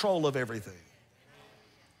in control of everything.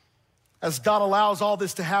 As God allows all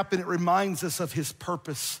this to happen, it reminds us of his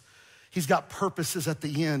purpose. He's got purposes at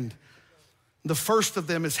the end. The first of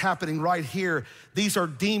them is happening right here. These are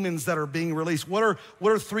demons that are being released. What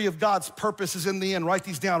are 3 of God's purposes in the end? Write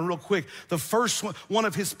these down real quick. The first one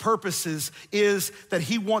of his purposes is that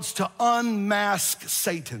he wants to unmask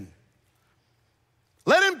Satan.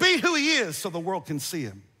 Let him be who he is so the world can see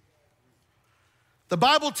him. The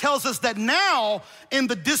Bible tells us that now in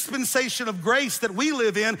the dispensation of grace that we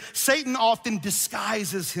live in, Satan often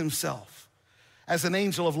disguises himself as an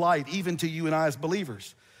angel of light, even to you and I as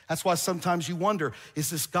believers. That's why sometimes you wonder, is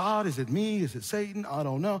this God? Is it me? Is it Satan? I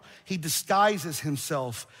don't know. He disguises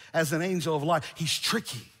himself as an angel of light. He's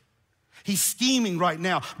tricky. He's scheming right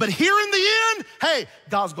now. But here in the end, hey,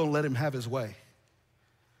 God's gonna let him have his way.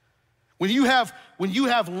 When you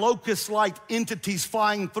have locust-like entities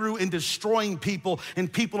flying through and destroying people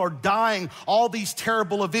and people are dying, all these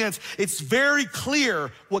terrible events, it's very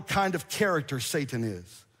clear what kind of character Satan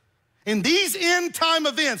is. In these end time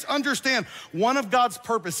events, understand one of God's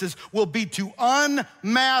purposes will be to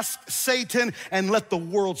unmask Satan and let the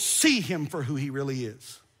world see him for who he really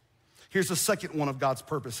is. Here's the second one of God's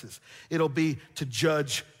purposes. It'll be to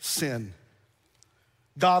judge sin.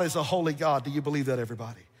 God is a holy God. Do you believe that,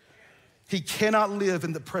 everybody? He cannot live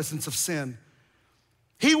in the presence of sin.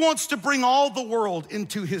 He wants to bring all the world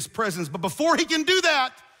into his presence. But before he can do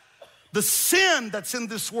that, the sin that's in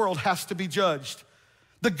this world has to be judged.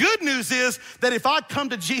 The good news is that if I come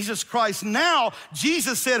to Jesus Christ now,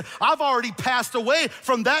 Jesus said, I've already passed away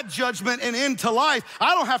from that judgment and into life.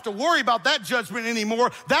 I don't have to worry about that judgment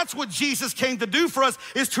anymore. That's what Jesus came to do for us,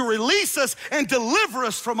 is to release us and deliver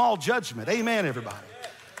us from all judgment. Amen, everybody.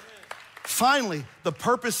 Finally, the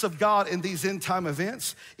purpose of God in these end time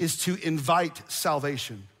events is to invite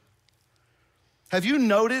salvation. Have you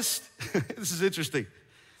noticed, this is interesting,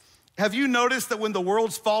 have you noticed that when the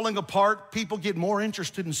world's falling apart, people get more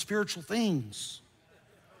interested in spiritual things?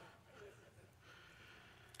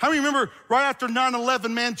 How many remember right after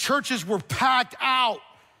 9/11, man, churches were packed out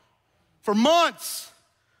for months?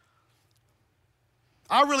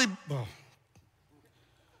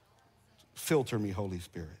 Filter me, Holy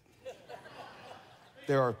Spirit.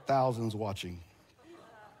 There are thousands watching.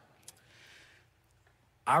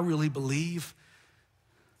 I really believe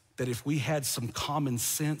that if we had some common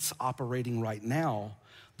sense operating right now,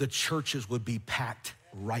 the churches would be packed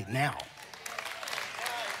right now.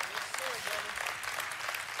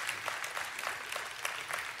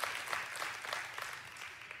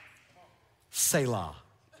 Selah.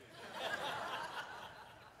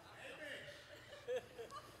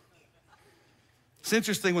 It's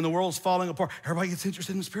interesting when the world's falling apart, everybody gets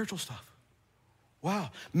interested in spiritual stuff.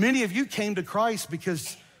 Wow. Many of you came to Christ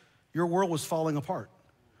because your world was falling apart.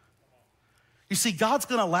 You see, God's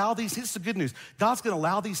gonna allow these, here's the good news. God's gonna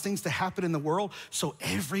allow these things to happen in the world so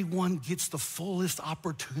everyone gets the fullest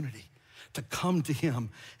opportunity to come to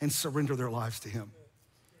him and surrender their lives to him.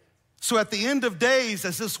 So at the end of days,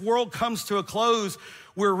 as this world comes to a close,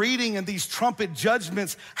 we're reading in these trumpet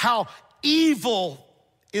judgments how evil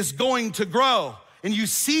is going to grow. And you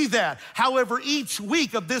see that. However, each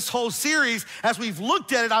week of this whole series, as we've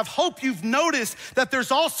looked at it, I hope you've noticed that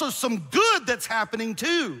there's also some good that's happening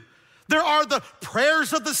too. There are the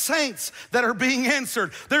prayers of the saints that are being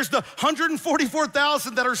answered. There's the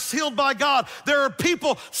 144,000 that are sealed by God. There are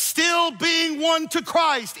people still being won to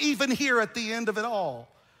Christ, even here at the end of it all.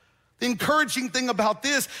 The encouraging thing about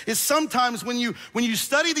this is sometimes when you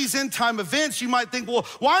study these end time events, you might think, well,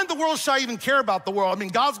 why in the world should I even care about the world? I mean,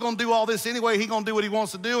 God's gonna do all this anyway. He's gonna do what he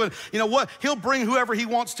wants to do. And you know what? He'll bring whoever he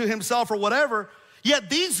wants to himself or whatever. Yet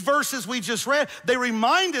these verses we just read, they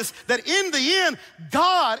remind us that in the end,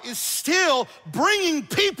 God is still bringing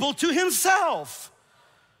people to himself.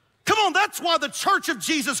 Come on, that's why the church of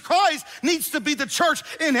Jesus Christ needs to be the church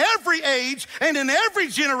in every age and in every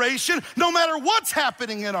generation, no matter what's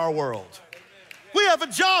happening in our world. We have a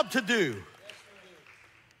job to do.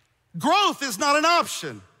 Growth is not an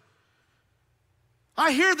option.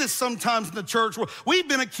 I hear this sometimes in the church. We've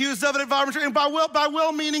been accused of it at Vibrant Church, and by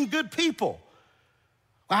well-meaning good people.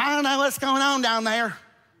 Well, I don't know what's going on down there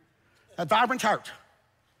at Vibrant Church.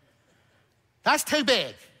 That's too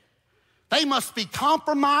big. They must be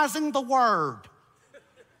compromising the word.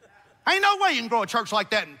 Ain't no way you can grow a church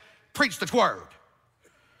like that and preach the word.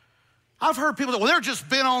 I've heard people say, well, they're just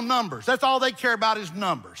bent on numbers. That's all they care about is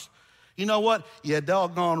numbers. You know what? You're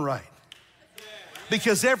doggone right.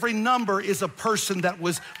 Because every number is a person that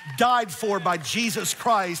was died for by Jesus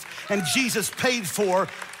Christ and Jesus paid for,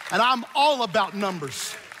 and I'm all about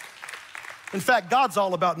numbers. In fact, God's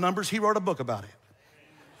all about numbers. He wrote a book about it.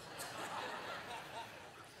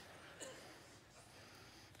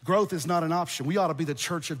 Growth is not an option. We ought to be the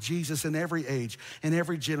church of Jesus in every age, in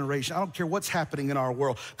every generation. I don't care what's happening in our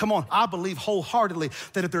world. Come on, I believe wholeheartedly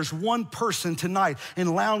that if there's one person tonight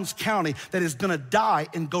in Lowndes County that is gonna die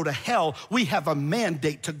and go to hell, we have a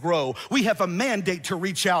mandate to grow. We have a mandate to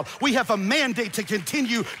reach out. We have a mandate to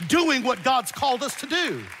continue doing what God's called us to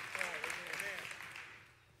do.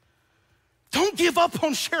 Don't give up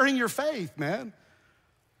on sharing your faith, man.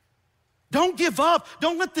 Don't give up.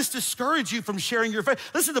 Don't let this discourage you from sharing your faith.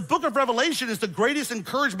 Listen, the book of Revelation is the greatest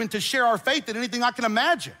encouragement to share our faith than anything I can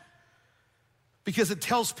imagine, because it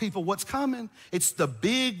tells people what's coming. It's the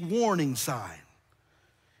big warning sign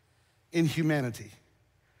in humanity.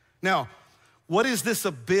 Now, what is this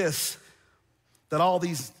abyss that all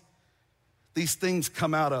these things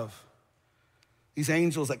come out of? These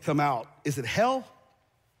angels that come out. Is it hell?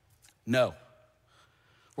 No.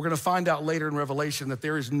 We're gonna find out later in Revelation that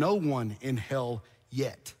there is no one in hell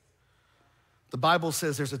yet. The Bible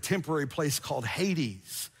says there's a temporary place called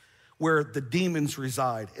Hades where the demons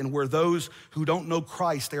reside and where those who don't know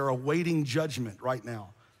Christ, they are awaiting judgment right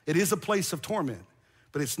now. It is a place of torment,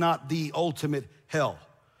 but it's not the ultimate hell.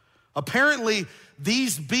 Apparently,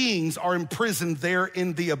 these beings are imprisoned there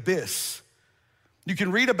in the abyss. You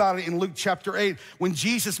can read about it in Luke chapter 8.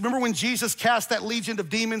 Remember when Jesus cast that legion of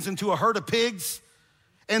demons into a herd of pigs?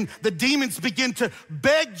 And the demons begin to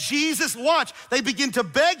beg Jesus, watch, they begin to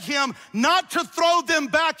beg him not to throw them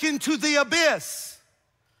back into the abyss.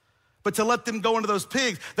 but to let them go into those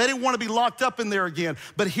pigs. They didn't want to be locked up in there again.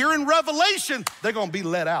 But here in Revelation, they're going to be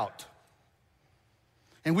let out.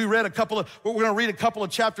 And we're going to read a couple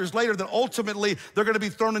of chapters later that ultimately they're going to be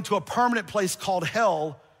thrown into a permanent place called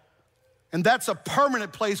hell. And that's a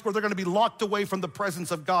permanent place where they're going to be locked away from the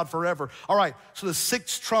presence of God forever. All right, so the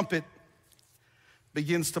sixth trumpet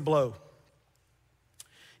begins to blow.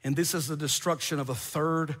 And this is the destruction of a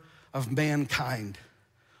third of mankind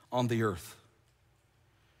on the earth.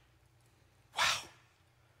 Wow.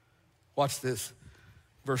 Watch this,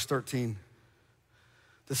 verse 13.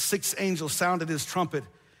 The sixth angel sounded his trumpet,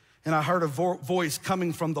 and I heard a voice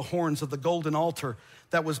coming from the horns of the golden altar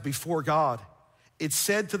that was before God. It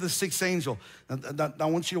said to the sixth angel, now I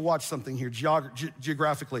want you to watch something here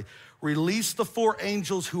geographically. Release the four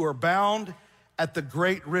angels who are bound at the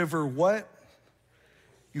great river, what?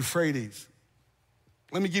 Euphrates.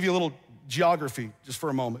 Let me give you a little geography just for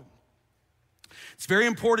a moment. It's very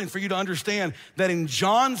important for you to understand that in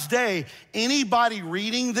John's day, anybody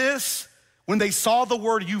reading this, when they saw the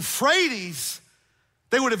word Euphrates,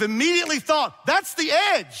 they would have immediately thought, that's the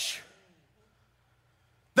edge.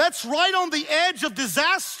 That's right on the edge of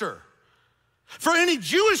disaster. For any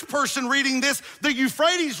Jewish person reading this, the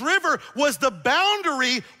Euphrates River was the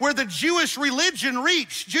boundary where the Jewish religion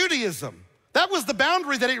reached, Judaism. That was the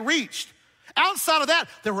boundary that it reached. Outside of that,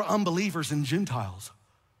 there were unbelievers and Gentiles,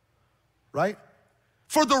 right?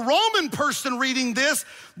 For the Roman person reading this,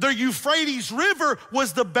 the Euphrates River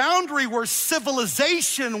was the boundary where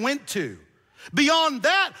civilization went to. Beyond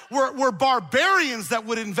that were barbarians that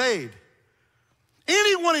would invade.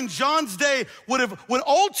 Anyone in John's day would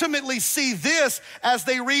ultimately see this as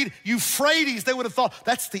they read Euphrates. They would have thought,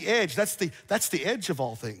 that's the edge. That's the edge of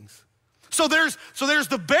all things. So there's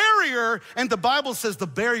the barrier, and the Bible says the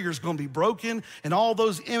barrier's gonna be broken, and all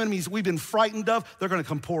those enemies we've been frightened of, they're gonna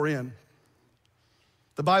come pour in.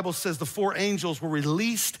 The Bible says the four angels were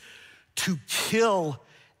released to kill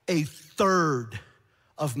a third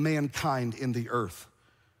of mankind in the earth.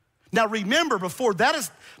 Now remember, before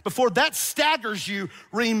that staggers you,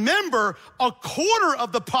 remember a quarter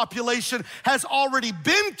of the population has already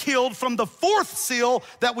been killed from the fourth seal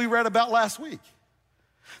that we read about last week.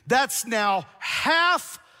 That's now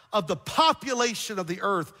half of the population of the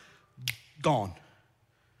earth gone.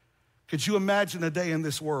 Could you imagine a day in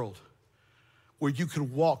this world where you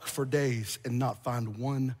could walk for days and not find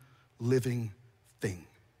one living thing?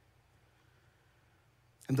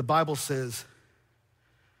 And the Bible says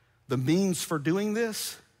the means for doing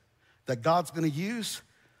this that God's gonna use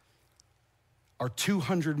are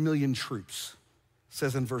 200 million troops, it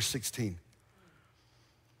says in verse 16.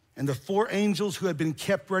 And the four angels who had been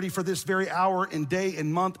kept ready for this very hour and day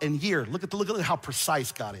and month and year, look at how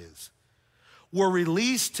precise God is, were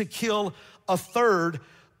released to kill a third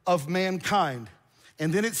of mankind.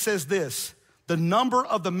 And then it says this, the number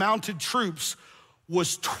of the mounted troops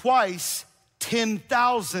was twice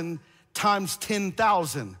 10,000 times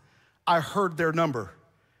 10,000. I heard their number,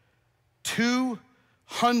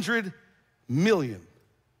 200 million.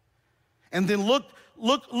 And then look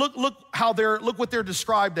what they're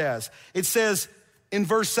described as. It says in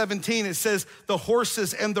verse 17, it says, the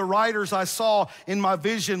horses and the riders I saw in my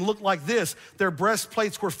vision looked like this. Their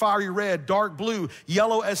breastplates were fiery red, dark blue,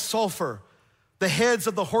 yellow as sulfur. The heads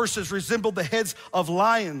of the horses resembled the heads of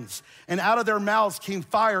lions, and out of their mouths came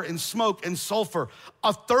fire and smoke and sulfur.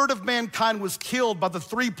 A third of mankind was killed by the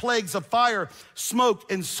three plagues of fire,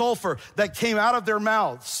 smoke, and sulfur that came out of their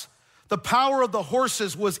mouths. The power of the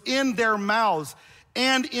horses was in their mouths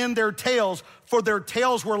and in their tails, for their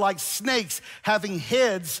tails were like snakes, having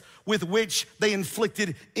heads with which they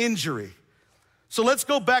inflicted injury. So let's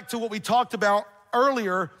go back to what we talked about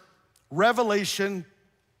earlier, revelation,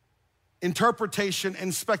 interpretation,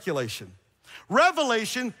 and speculation.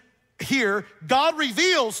 Revelation, here, God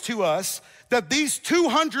reveals to us that these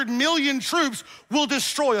 200 million troops will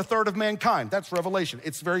destroy a third of mankind. That's revelation.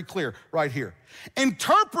 It's very clear right here.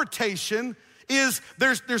 Interpretation is,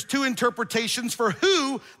 there's two interpretations for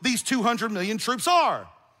who these 200 million troops are.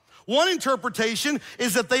 One interpretation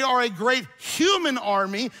is that they are a great human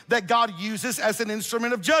army that God uses as an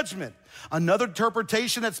instrument of judgment. Another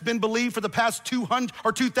interpretation that's been believed for the past 200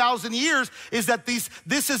 or 2,000 years is that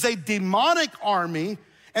this is a demonic army,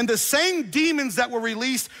 and the same demons that were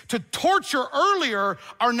released to torture earlier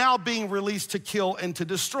are now being released to kill and to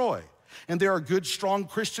destroy. And there are good, strong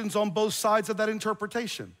Christians on both sides of that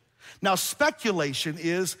interpretation. Now, speculation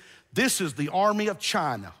is this is the army of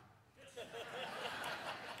China.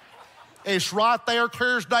 It's right there,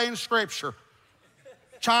 clear as day in Scripture.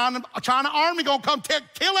 China army gonna come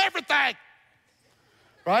kill everything,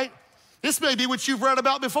 right? This may be what you've read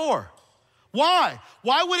about before. Why?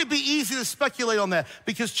 Why would it be easy to speculate on that?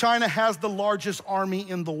 Because China has the largest army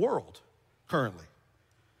in the world currently.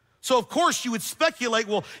 So of course you would speculate,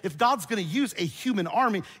 well, if God's gonna use a human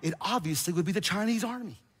army, it obviously would be the Chinese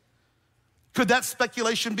army. Could that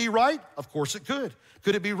speculation be right? Of course it could.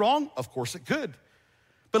 Could it be wrong? Of course it could.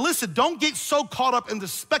 But listen, don't get so caught up in the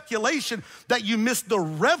speculation that you miss the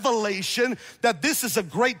revelation that this is a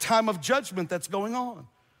great time of judgment that's going on.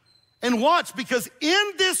 And watch, because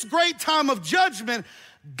in this great time of judgment,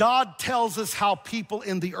 God tells us how people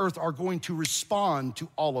in the earth are going to respond to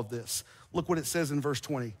all of this. Look what it says in verse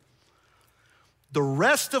 20. The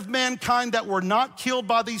rest of mankind that were not killed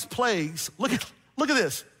by these plagues, look at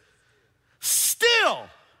this, still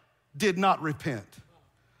did not repent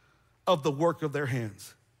of the work of their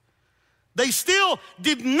hands. They still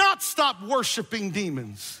did not stop worshiping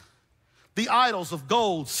demons, the idols of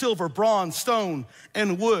gold, silver, bronze, stone,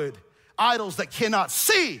 and wood, idols that cannot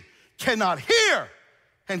see, cannot hear,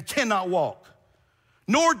 and cannot walk.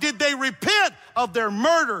 Nor did they repent of their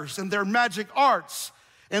murders and their magic arts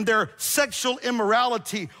and their sexual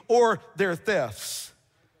immorality or their thefts.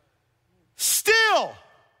 Still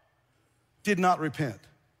did not repent.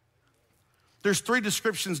 There's 3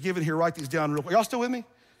 descriptions given here. Write these down real quick. Y'all still with me?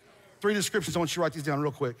 3 descriptions. I want you to write these down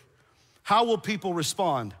real quick. How will people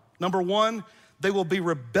respond? Number 1, they will be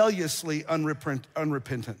rebelliously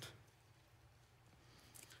unrepentant.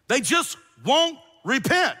 They just won't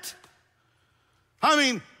repent. I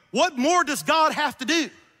mean, what more does God have to do?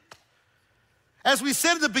 As we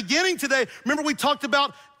said at the beginning today, remember we talked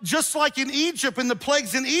about just like in Egypt and the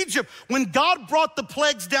plagues in Egypt, when God brought the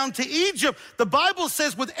plagues down to Egypt, the Bible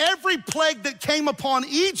says with every plague that came upon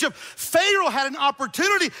Egypt, Pharaoh had an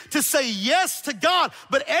opportunity to say yes to God.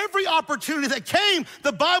 But every opportunity that came,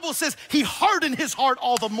 the Bible says he hardened his heart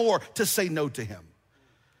all the more to say no to him.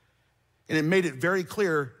 And it made it very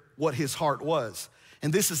clear what his heart was.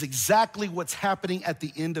 And this is exactly what's happening at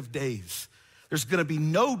the end of days. There's gonna be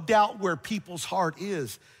no doubt where people's heart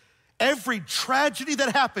is. Every tragedy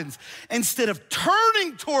that happens, instead of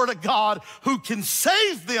turning toward a God who can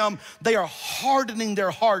save them, they are hardening their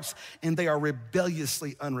hearts and they are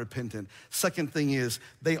rebelliously unrepentant. Second thing is,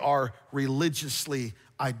 they are religiously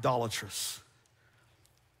idolatrous.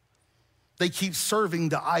 They keep serving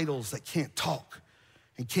the idols that can't talk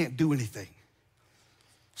and can't do anything.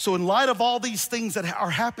 So in light of all these things that are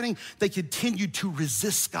happening, they continue to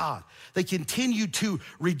resist God. They continue to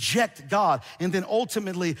reject God. And then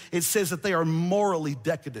ultimately, it says that they are morally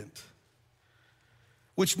decadent,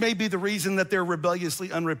 which may be the reason that they're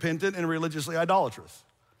rebelliously unrepentant and religiously idolatrous.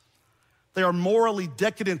 They are morally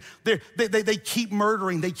decadent. They keep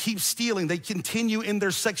murdering, they keep stealing, they continue in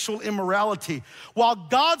their sexual immorality. While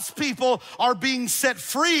God's people are being set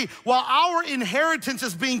free, while our inheritance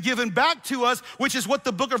is being given back to us, which is what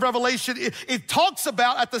the book of Revelation, it talks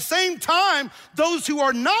about, at the same time, those who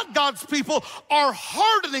are not God's people are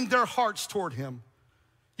hardening their hearts toward him.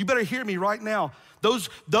 You better hear me right now.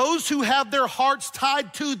 Those who have their hearts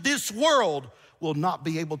tied to this world will not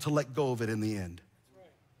be able to let go of it in the end.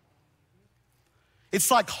 It's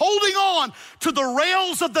like holding on to the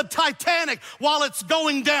rails of the Titanic while it's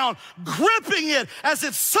going down, gripping it as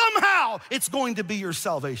if somehow it's going to be your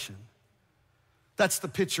salvation. That's the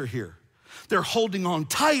picture here. They're holding on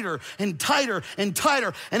tighter and tighter and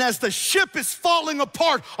tighter. And as the ship is falling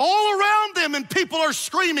apart all around them and people are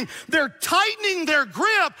screaming, they're tightening their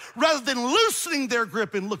grip rather than loosening their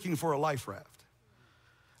grip and looking for a life raft.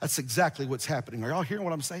 That's exactly what's happening. Are y'all hearing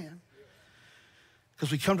what I'm saying?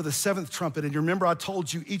 Because we come to the 7th trumpet, and you remember I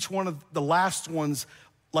told you each one of the last ones,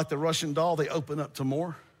 like the Russian doll, they open up to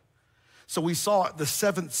more. So we saw the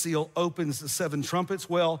 7th seal opens the 7 trumpets.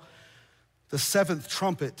 Well, the 7th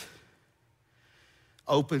trumpet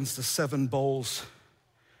opens the 7 bowls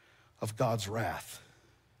of God's wrath.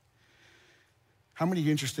 How many of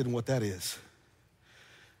you interested in what that is?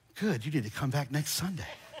 Good, you need to come back next Sunday.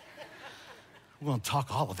 We're gonna talk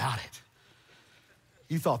all about it.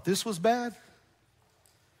 You thought this was bad?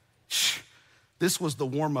 This was the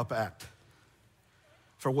warm-up act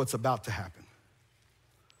for what's about to happen.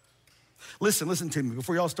 Listen to me.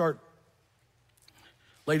 Before y'all start,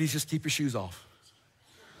 ladies, just keep your shoes off.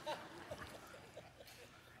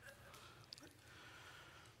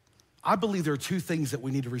 I believe there are 2 things that we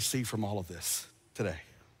need to receive from all of this today.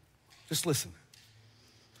 Just listen.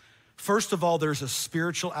 First of all, there's a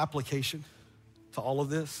spiritual application to all of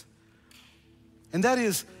this. And that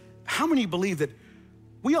is, how many believe that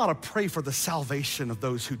we ought to pray for the salvation of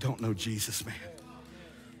those who don't know Jesus, man?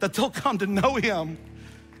 That they'll come to know him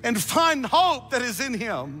and find hope that is in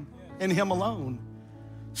him and him alone.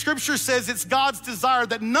 Scripture says it's God's desire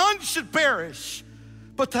that none should perish,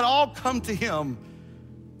 but that all come to him.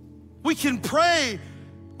 We can pray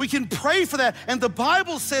for that. And the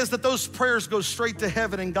Bible says that those prayers go straight to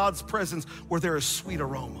heaven in God's presence where there is sweet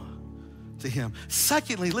aroma to him.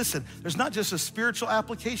 Secondly, listen, there's not just a spiritual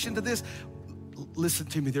application to this. Listen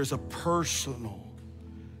to me, there's a personal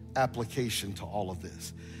application to all of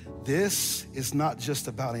this. This is not just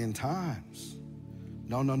about end times.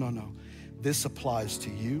 No. This applies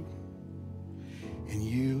to you and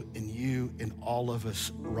you and you and all of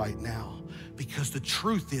us right now. Because the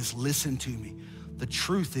truth is, listen to me, the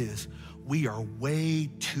truth is we are way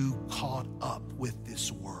too caught up with this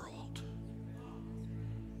world.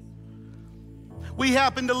 We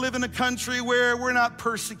happen to live in a country where we're not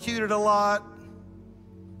persecuted a lot.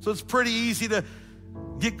 So it's pretty easy to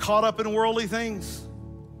get caught up in worldly things.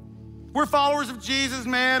 We're followers of Jesus,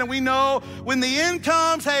 man, and we know when the end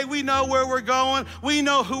comes, hey, we know where we're going. We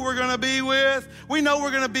know who we're gonna be with. We know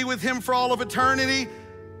we're gonna be with him for all of eternity.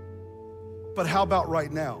 But how about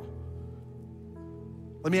right now?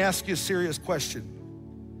 Let me ask you a serious question.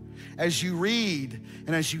 As you read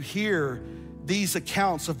and as you hear these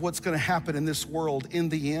accounts of what's gonna happen in this world in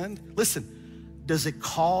the end, listen, does it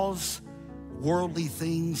cause worldly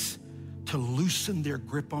things to loosen their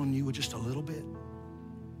grip on you just a little bit?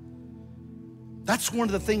 That's one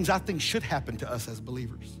of the things I think should happen to us as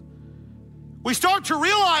believers. We start to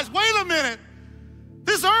realize, wait a minute,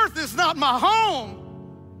 this earth is not my home.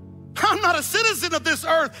 I'm not a citizen of this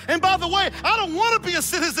earth. And by the way, I don't want to be a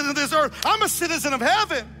citizen of this earth. I'm a citizen of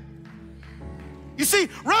heaven. You see,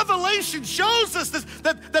 Revelation shows us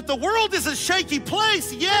that the world is a shaky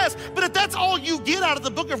place, yes, but if that's all you get out of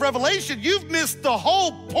the book of Revelation, you've missed the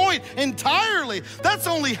whole point entirely. That's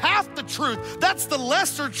only half the truth. That's the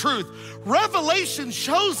lesser truth. Revelation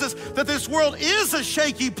shows us that this world is a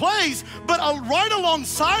shaky place, but right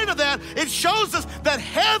alongside of that, it shows us that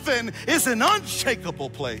heaven is an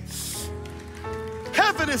unshakable place.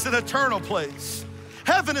 Heaven is an eternal place.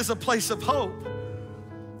 Heaven is a place of hope.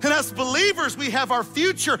 And as believers, we have our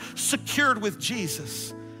future secured with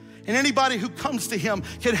Jesus. And anybody who comes to him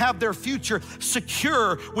can have their future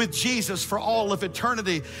secure with Jesus for all of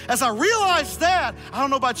eternity. As I realize that, I don't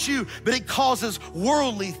know about you, but it causes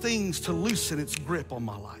worldly things to loosen its grip on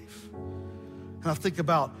my life. And I think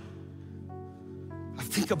about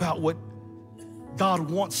what God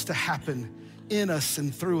wants to happen in us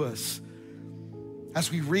and through us. As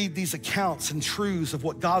we read these accounts and truths of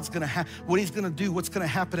what God's gonna have, what he's gonna do, what's gonna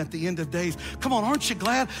happen at the end of days. Come on, aren't you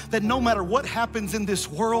glad that no matter what happens in this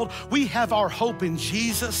world, we have our hope in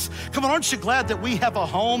Jesus? Come on, aren't you glad that we have a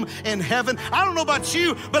home in heaven? I don't know about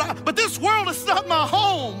you, but this world is not my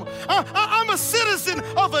home. I'm a citizen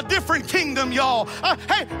of a different kingdom, y'all.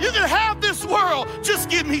 Hey, you can have this world, just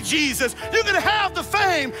give me Jesus. You can have the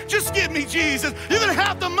fame, just give me Jesus. You can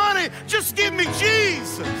have the money, just give me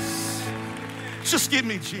Jesus. Just give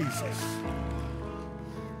me Jesus.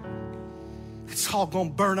 It's all gonna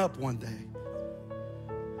burn up one day.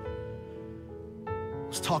 I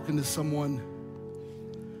was talking to someone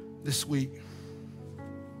this week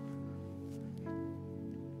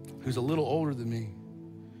who's a little older than me.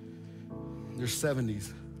 They're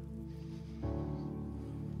 70s.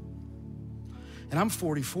 And I'm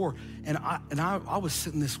 44. And I was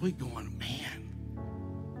sitting this week going, man,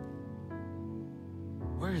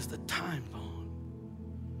 where is the time gone?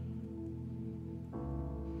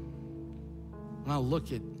 When I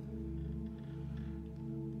look at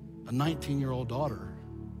a 19-year-old daughter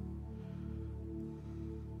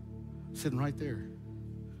sitting right there,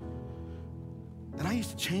 and I used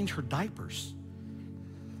to change her diapers.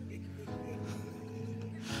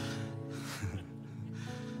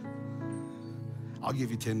 I'll give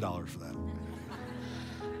you $10 for that.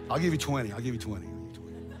 I'll give you 20. I'll give you 20.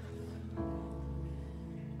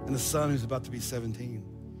 And the son who's about to be 17.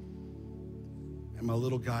 And my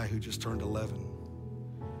little guy who just turned 11.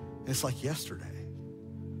 And it's like yesterday.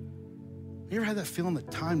 You ever had that feeling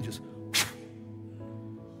that time just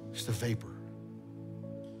a vapor?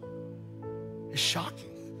 It's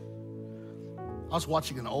shocking. I was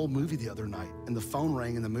watching an old movie the other night and the phone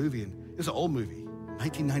rang in the movie, and it was an old movie,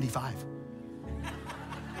 1995.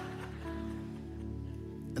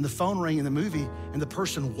 And the phone rang in the movie and the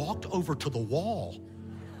person walked over to the wall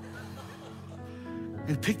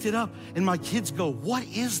and picked it up. And my kids go, what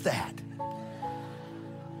is that?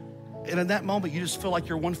 And in that moment, you just feel like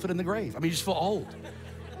you're 1 foot in the grave. I mean, you just feel old.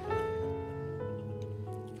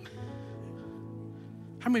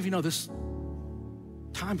 How many of you know this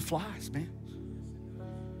time flies, man?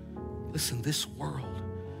 Listen, this world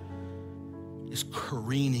is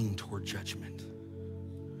careening toward judgment.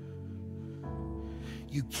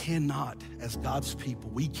 You cannot, as God's people,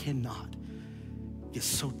 we cannot get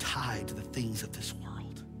so tied to the things of this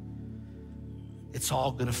world. It's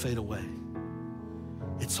all gonna fade away.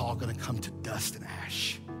 It's all gonna come to dust and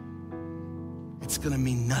ash. It's gonna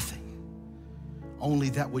mean nothing. Only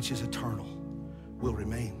that which is eternal will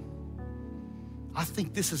remain. I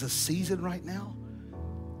think this is a season right now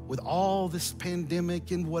with all this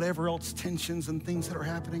pandemic and whatever else tensions and things that are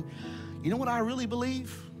happening. You know what I really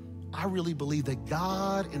believe? I really believe that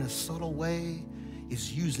God, in a subtle way,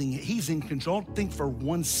 is using it. He's in control. Don't think for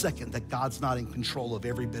 1 second that God's not in control of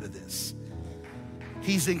every bit of this.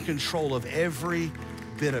 He's in control of every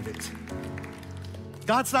bit of it.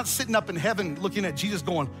 God's not sitting up in heaven looking at Jesus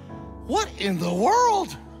going, what in the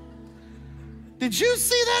world? Did you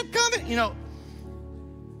see that coming? You know,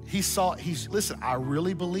 listen, I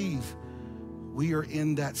really believe we are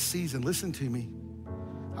in that season. Listen to me.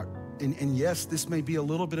 And yes, this may be a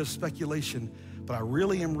little bit of speculation, but I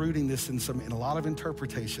really am rooting this in a lot of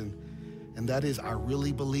interpretation. And that is, I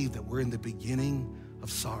really believe that we're in the beginning of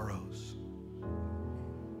sorrows.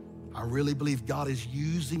 I really believe God is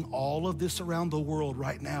using all of this around the world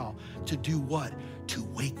right now to do what? To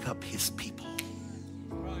wake up his people.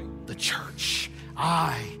 Right. The church.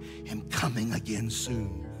 I am coming again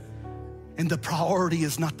soon. And the priority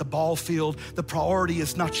is not the ball field. The priority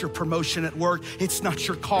is not your promotion at work. It's not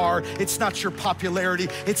your car. It's not your popularity.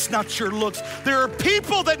 It's not your looks. There are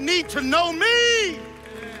people that need to know me.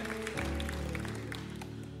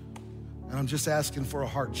 And I'm just asking for a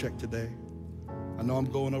heart check today. I know I'm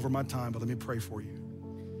going over my time, but let me pray for you.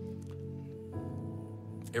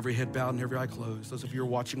 Every head bowed and every eye closed. Those of you who are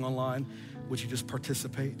watching online, would you just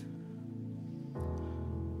participate?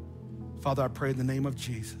 Father, I pray in the name of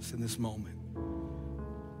Jesus in this moment,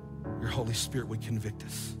 your Holy Spirit would convict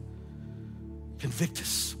us. Convict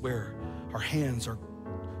us where our hands are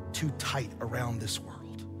too tight around this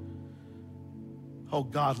world. Oh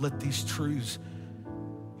God, let these truths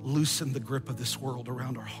loosen the grip of this world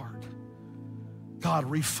around our heart. God,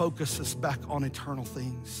 refocus us back on eternal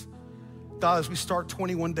things. God, as we start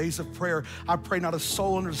 21 days of prayer, I pray not a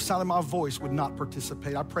soul under the sound of my voice would not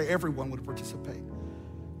participate. I pray everyone would participate.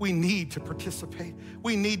 We need to participate.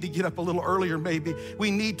 We need to get up a little earlier maybe. We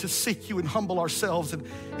need to seek you and humble ourselves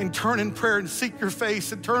and turn in prayer and seek your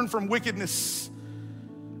face and turn from wickedness.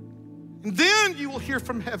 And then you will hear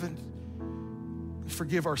from heaven and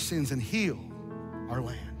forgive our sins and heal our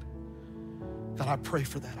land. God, I pray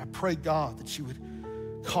for that. I pray, God, that you would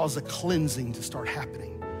cause a cleansing to start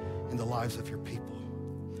happening in the lives of your people.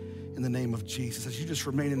 In the name of Jesus, as you just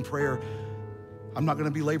remain in prayer, I'm not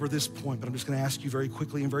gonna belabor this point, but I'm just gonna ask you very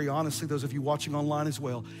quickly and very honestly, those of you watching online as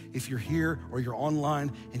well, if you're here or you're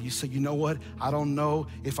online and you say, you know what, I don't know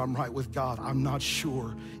if I'm right with God. I'm not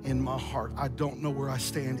sure in my heart. I don't know where I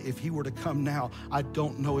stand. If he were to come now, I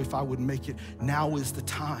don't know if I would make it. Now is the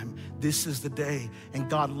time. This is the day. And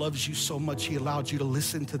God loves you so much, he allowed you to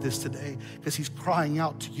listen to this today because he's crying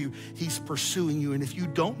out to you. He's pursuing you. And if you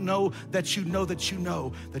don't know that you know that you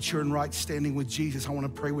know that you're in right standing with Jesus, I wanna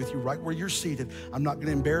pray with you right where you're seated. I'm not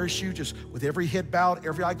gonna embarrass you, just with every head bowed,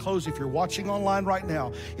 every eye closed. If you're watching online right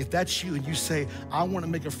now, if that's you and you say, I wanna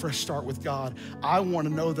make a fresh start with God, I wanna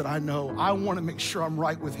know that I know, I wanna make sure I'm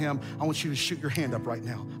right with him, I want you to shoot your hand up right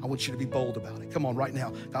now. I want you to be bold about it. Come on, right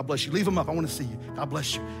now. God bless you. Leave them up, I wanna see you. God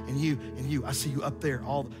bless you. And you, I see you up there,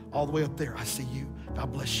 all the way up there. I see you.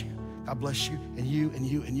 God bless you. God bless you. And you, and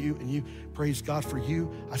you, and you, and you. Praise God for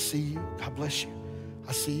you. I see you. God bless you.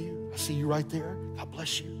 I see you. I see you right there. God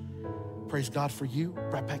bless you. Praise God for you,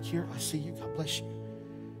 right back here. I see you. God bless you.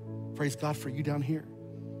 Praise God for you down here.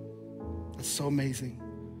 That's so amazing.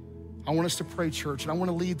 I want us to pray, church, and I want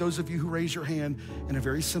to lead those of you who raise your hand in a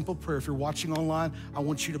very simple prayer. If you're watching online, I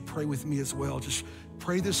want you to pray with me as well. Just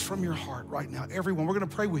pray this from your heart right now. Everyone, we're going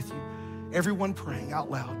to pray with you. Everyone praying out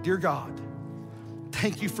loud. Dear God,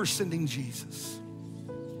 thank you for sending Jesus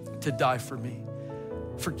to die for me.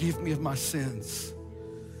 Forgive me of my sins.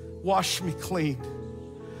 Wash me clean.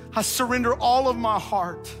 I surrender all of my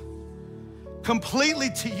heart completely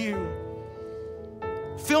to you.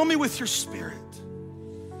 Fill me with your spirit.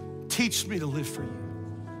 Teach me to live for you.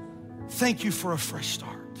 Thank you for a fresh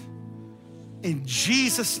start. In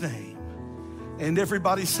Jesus' name. And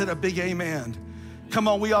everybody said a big amen. Come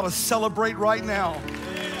on, we ought to celebrate right now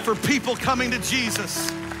for people coming to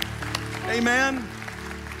Jesus. Amen.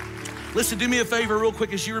 Listen, do me a favor real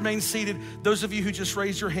quick as you remain seated. Those of you who just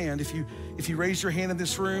raised your hand, if you raised your hand in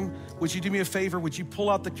this room, would you do me a favor? Would you pull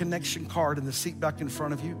out the connection card in the seat back in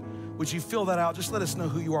front of you? Would you fill that out? Just let us know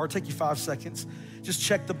who you are. Take you 5 seconds. Just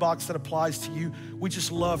check the box that applies to you. We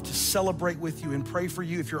just love to celebrate with you and pray for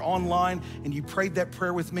you. If you're online and you prayed that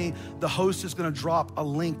prayer with me, the host is gonna drop a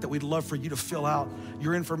link that we'd love for you to fill out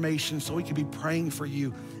your information so we can be praying for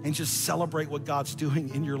you and just celebrate what God's doing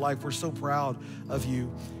in your life. We're so proud of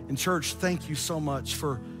you. And church, thank you so much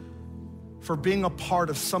for being a part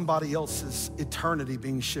of somebody else's eternity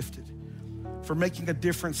being shifted, for making a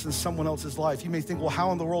difference in someone else's life. You may think, well,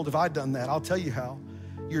 how in the world have I done that? I'll tell you how.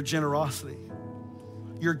 Your generosity,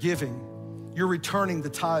 your giving, you're returning the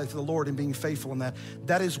tithe to the Lord and being faithful in that.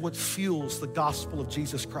 That is what fuels the gospel of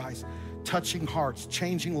Jesus Christ, touching hearts,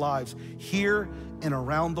 changing lives here and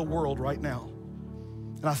around the world right now.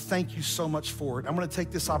 And I thank you so much for it. I'm gonna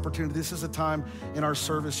take this opportunity. This is a time in our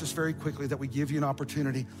service, just very quickly, that we give you an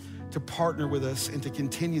opportunity to partner with us and to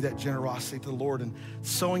continue that generosity to the Lord and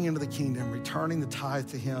sowing into the kingdom, returning the tithe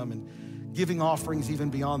to Him and giving offerings even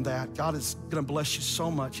beyond that. God is gonna bless you so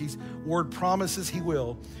much. His word promises He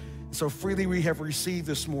will. So freely we have received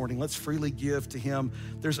this morning. Let's freely give to Him.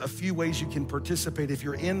 There's a few ways you can participate. If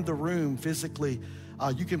you're in the room physically,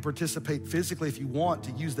 you can participate physically if you want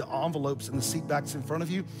to use the envelopes in the seat backs in front of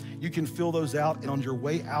you. You can fill those out, and on your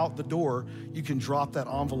way out the door, you can drop that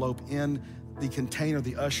envelope in the container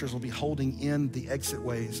the ushers will be holding in the exit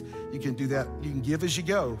ways. You can do that. You can give as you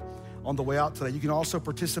go on the way out today. You can also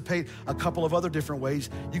participate a couple of other different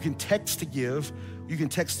ways. You can text to give. You can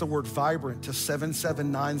text the word vibrant to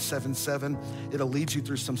 77977. It'll lead you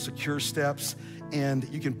through some secure steps, and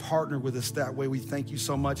you can partner with us that way. We thank you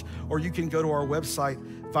so much. Or you can go to our website,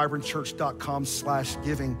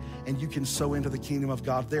 vibrantchurch.com/giving, and you can sow into the kingdom of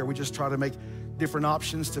God there. We just try to make different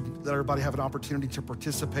options to let everybody have an opportunity to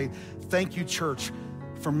participate. Thank you, church,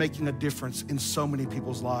 for making a difference in so many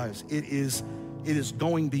people's lives. It is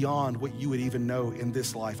going beyond what you would even know in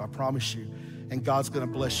this life, I promise you. And God's gonna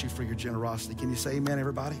bless you for your generosity. Can you say amen,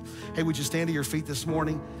 everybody? Hey, would you stand to your feet this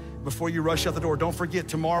morning? Before you rush out the door, don't forget,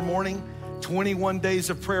 tomorrow morning, 21 days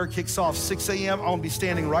of prayer kicks off, 6 a.m. I'm gonna be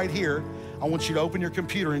standing right here. I want you to open your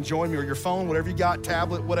computer and join me, or your phone, whatever you got,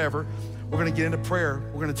 tablet, whatever. We're gonna get into prayer.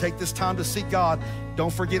 We're gonna take this time to seek God.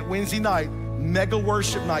 Don't forget Wednesday night, mega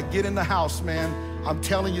worship night. Get in the house, man. I'm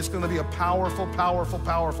telling you, it's gonna be a powerful, powerful,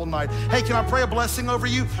 powerful night. Hey, can I pray a blessing over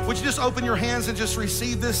you? Would you just open your hands and just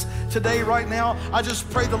receive this today, right now? I just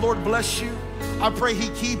pray the Lord bless you. I pray He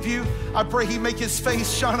keep you. I pray He make His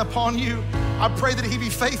face shine upon you. I pray that He be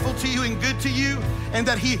faithful to you and good to you, and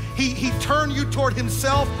that He turn you toward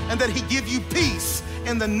Himself, and that He give you peace.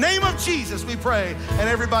 In the name of Jesus, we pray. And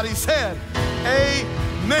everybody said,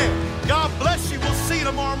 amen. God bless you. We'll see you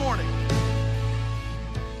tomorrow morning.